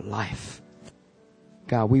and they are life.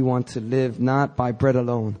 God, we want to live not by bread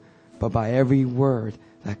alone, but by every word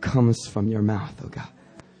that comes from your mouth, oh God.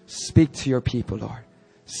 Speak to your people, Lord.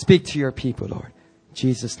 Speak to your people, Lord. In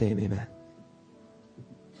Jesus' name, amen.